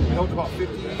BSTs. It holds about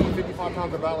 55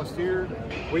 pounds of ballast here.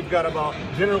 We've got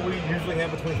generally usually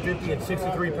have between 50 and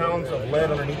 63 pounds of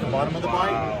lead underneath the bottom of the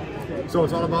bike. So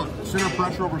it's all about center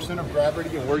pressure over center of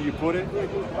gravity and where you put it.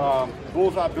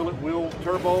 Bullseye billet wheel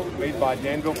turbo made by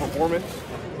Danville Performance.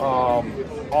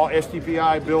 All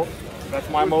STPI built. That's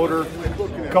my motor,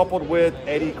 coupled with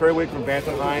Eddie Krawick from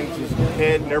Vanson Hines'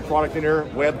 head and their product in there.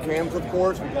 Webcams, of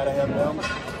course, we gotta have them.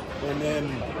 And then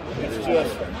it's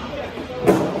just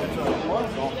a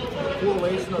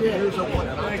correlation of years of what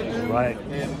I do, right,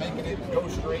 and making it go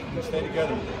straight and stay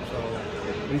together. So,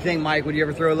 what do you think, Mike? Would you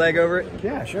ever throw a leg over it?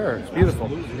 Yeah, sure. It's beautiful.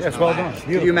 Yeah, it's well done.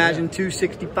 Could you imagine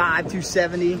 265,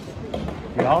 270?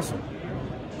 Be awesome.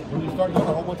 When you start going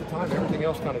a whole bunch of time, everything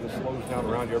else kind of just slows down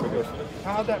around you. Everybody goes,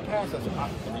 "How'd that pass?" I said,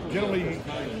 generally,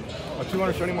 a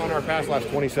 270 mile an hour pass lasts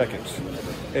 20 seconds.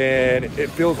 And it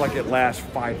feels like it lasts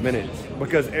 5 minutes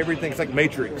because everything's like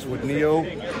Matrix with Neo.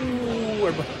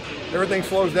 Everything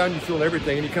slows down, you feel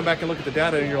everything. And you come back and look at the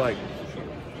data and you're like,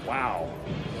 wow,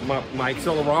 my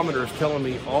accelerometer is telling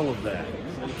me all of that.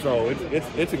 So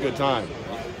it's a good time.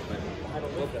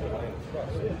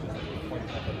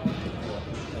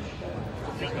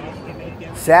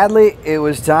 Sadly, it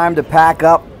was time to pack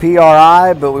up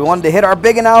PRI, but we wanted to hit our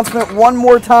big announcement one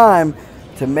more time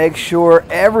to make sure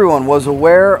everyone was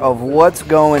aware of what's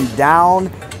going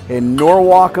down in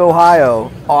Norwalk,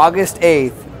 Ohio, August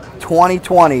 8th,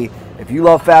 2020. If you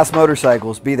love fast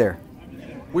motorcycles, be there.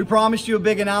 We promised you a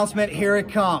big announcement. Here it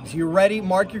comes. You ready?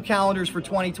 Mark your calendars for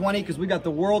 2020 because we got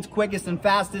the world's quickest and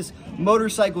fastest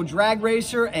motorcycle drag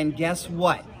racer. And guess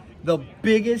what? The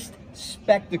biggest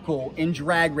spectacle in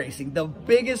drag racing, the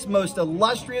biggest, most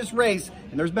illustrious race,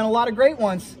 and there's been a lot of great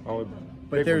ones,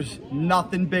 but there's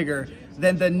nothing bigger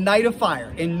than the Night of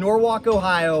Fire in Norwalk,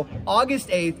 Ohio, August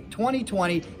 8th,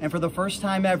 2020, and for the first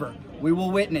time ever, we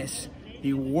will witness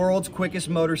the world's quickest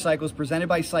motorcycles presented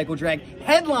by CycleDrag,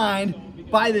 headlined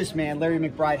by this man, Larry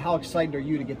McBride. How excited are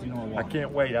you to get to Norwalk? I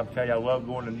can't wait. I'll tell you, I love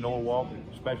going to Norwalk.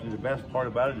 Especially the best part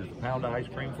about it is a pound of ice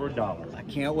cream for $1. I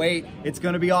can't wait. It's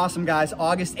going to be awesome, guys.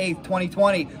 August 8th,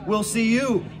 2020. We'll see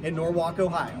you in Norwalk,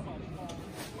 Ohio.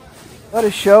 What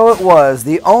a show it was.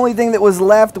 The only thing that was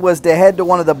left was to head to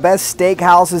one of the best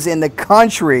steakhouses in the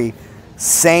country,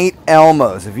 St.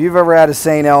 Elmo's. If you've ever had a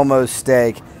St. Elmo's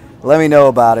steak, let me know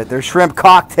about it. Their shrimp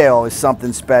cocktail is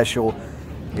something special.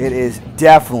 It is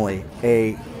definitely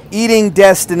a eating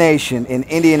destination in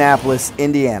Indianapolis,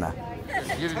 Indiana.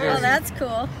 Oh, that's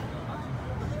cool.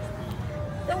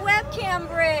 The webcam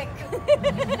brick.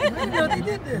 I didn't know they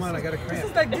did this. Come on, I got a cramp. This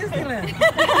is like Disneyland.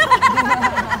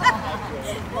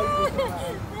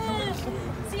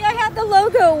 See, I had the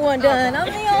logo one done.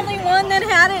 I'm the only one that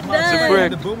had it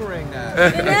done. The boomerang now.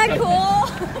 Isn't that cool?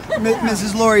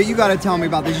 Mrs. Laurie, you got to tell me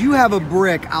about this. You have a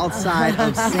brick outside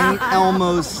of St.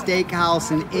 Elmo's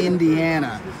Steakhouse in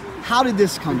Indiana. How did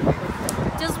this come about?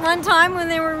 Just one time when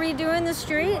they were redoing the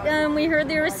street, we heard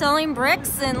they were selling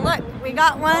bricks, and look, we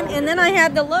got one, and then I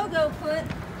had the logo put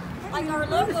like our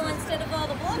logo instead of all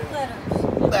the block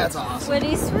letters. That's awesome.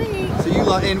 Pretty sweet. So you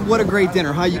love, and what a great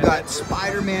dinner, huh? You got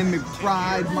Spiderman,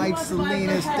 McBride, Mike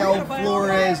Salinas, Del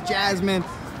Flores, Jasmine.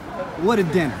 What a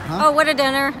dinner, huh? Oh, what a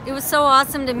dinner. It was so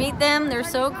awesome to meet them. They're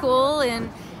so cool, and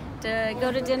to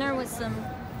go to dinner with some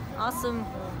awesome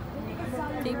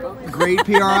people. Great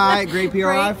PRI, great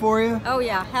PRI for you? Oh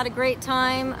yeah, had a great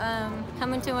time.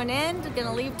 Coming to an end,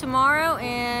 gonna leave tomorrow,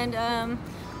 and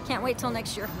can't wait till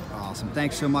next year. Awesome.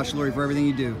 Thanks so much, Laurie, for everything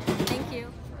you do. Thank you.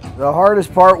 The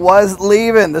hardest part was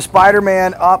leaving. The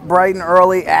Spiderman up bright and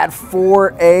early at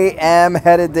 4 a.m.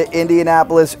 headed to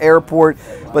Indianapolis Airport.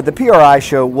 But the PRI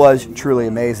show was truly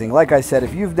amazing. Like I said,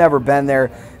 if you've never been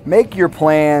there, make your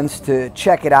plans to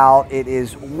check it out. It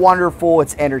is wonderful.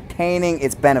 It's entertaining.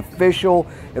 It's beneficial.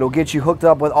 It'll get you hooked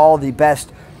up with all the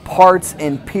best parts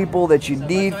and people that you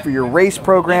need for your race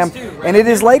program. And it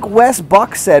is like Wes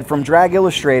Buck said from Drag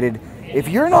Illustrated, if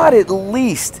you're not at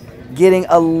least getting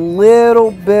a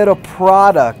little bit of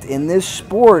product in this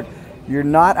sport, you're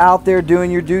not out there doing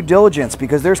your due diligence,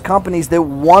 because there's companies that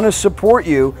want to support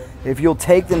you if you'll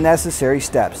take the necessary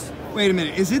steps. Wait a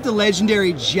minute, is it the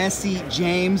legendary Jesse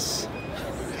James?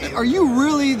 Are you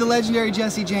really the legendary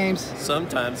Jesse James?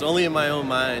 Sometimes, only in my own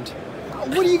mind.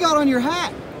 What do you got on your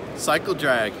hat?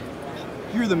 CycleDrag.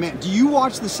 You're the man. Do you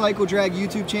watch the CycleDrag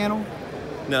YouTube channel?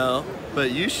 No,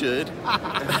 but you should.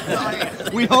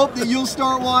 We hope that you'll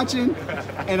start watching,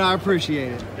 and I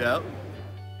appreciate it. Yep.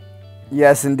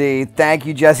 Yes, indeed. Thank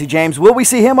you, Jesse James. Will we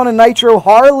see him on a Nitro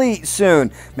Harley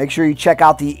soon? Make sure you check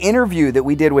out the interview that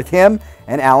we did with him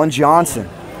and Alan Johnson.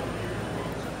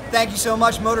 Thank you so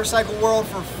much, Motorcycle World,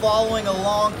 for following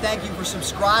along. Thank you for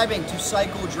subscribing to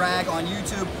CycleDrag on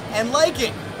YouTube and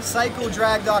liking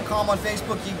CycleDrag.com on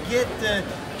Facebook. You get to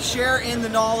share in the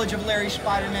knowledge of Larry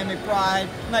Spiderman McBride,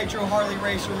 Nitro Harley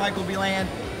racer Michael Beland.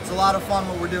 It's a lot of fun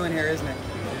what we're doing here, isn't it?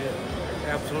 It is.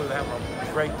 Absolutely. Have a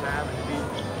great time, and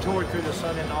to be toured through the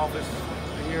sun in office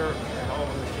here, and all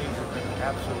the machines have been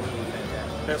absolutely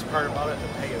fantastic. Best part about it, the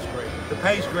pay is great. The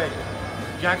pay's great.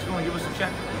 Jack's going to give us a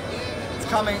check. It's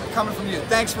coming from you.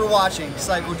 Thanks for watching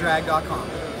CycleDrag.com.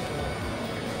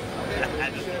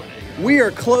 We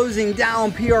are closing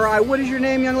down PRI. What is your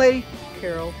name, young lady?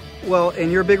 Carol. Well,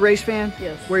 and you're a big race fan?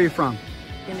 Yes. Where are you from?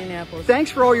 Indianapolis.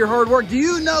 Thanks for all your hard work. Do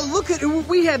you know, look at,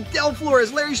 we have Del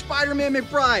Flores, Larry Spiderman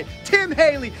McBride, Tim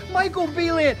Haley, Michael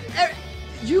Beland.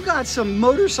 You got some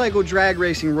motorcycle drag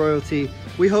racing royalty.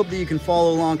 We hope that you can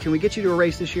follow along. Can we get you to a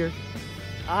race this year?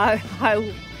 I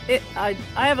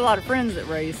have a lot of friends that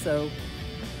race, so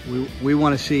we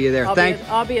want to see you there.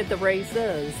 I'll be at the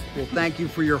races. Well, thank you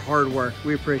for your hard work.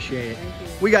 We appreciate it. Thank you.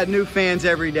 We got new fans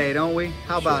every day, don't we?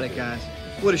 How about it, guys?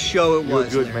 What a show it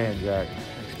was. You're a good man, Jack.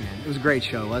 Thanks, man. It was a great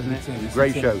show, wasn't it?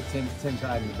 Great show. Tim's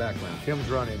hiding in the background. Tim's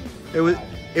running.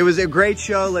 It was a great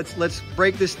show. Let's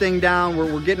break this thing down.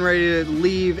 We're getting ready to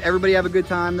leave. Everybody have a good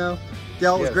time though.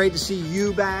 Del, it was great to see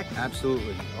you back.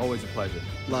 Absolutely. Always a pleasure.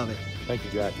 Love it. Thank you,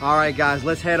 Jack. All right, guys,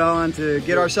 let's head on to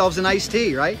get ourselves an iced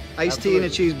tea, right? Iced tea and a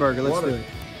cheeseburger. Let's do it.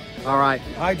 All right.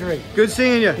 Hydrate. Good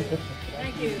seeing you.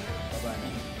 Thank you.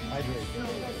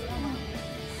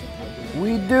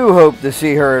 We do hope to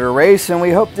see her at a race, and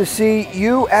we hope to see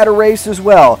you at a race as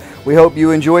well. We hope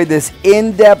you enjoyed this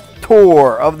in-depth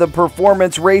tour of the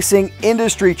performance racing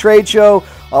industry trade show.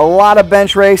 A lot of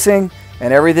bench racing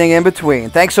and everything in between.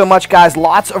 Thanks so much, guys.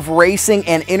 Lots of racing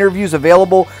and interviews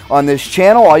available on this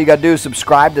channel. All you got to do is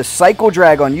subscribe to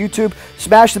CycleDrag on YouTube,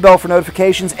 smash the bell for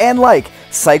notifications, and like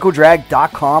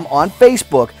CycleDrag.com on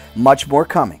Facebook. Much more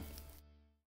coming.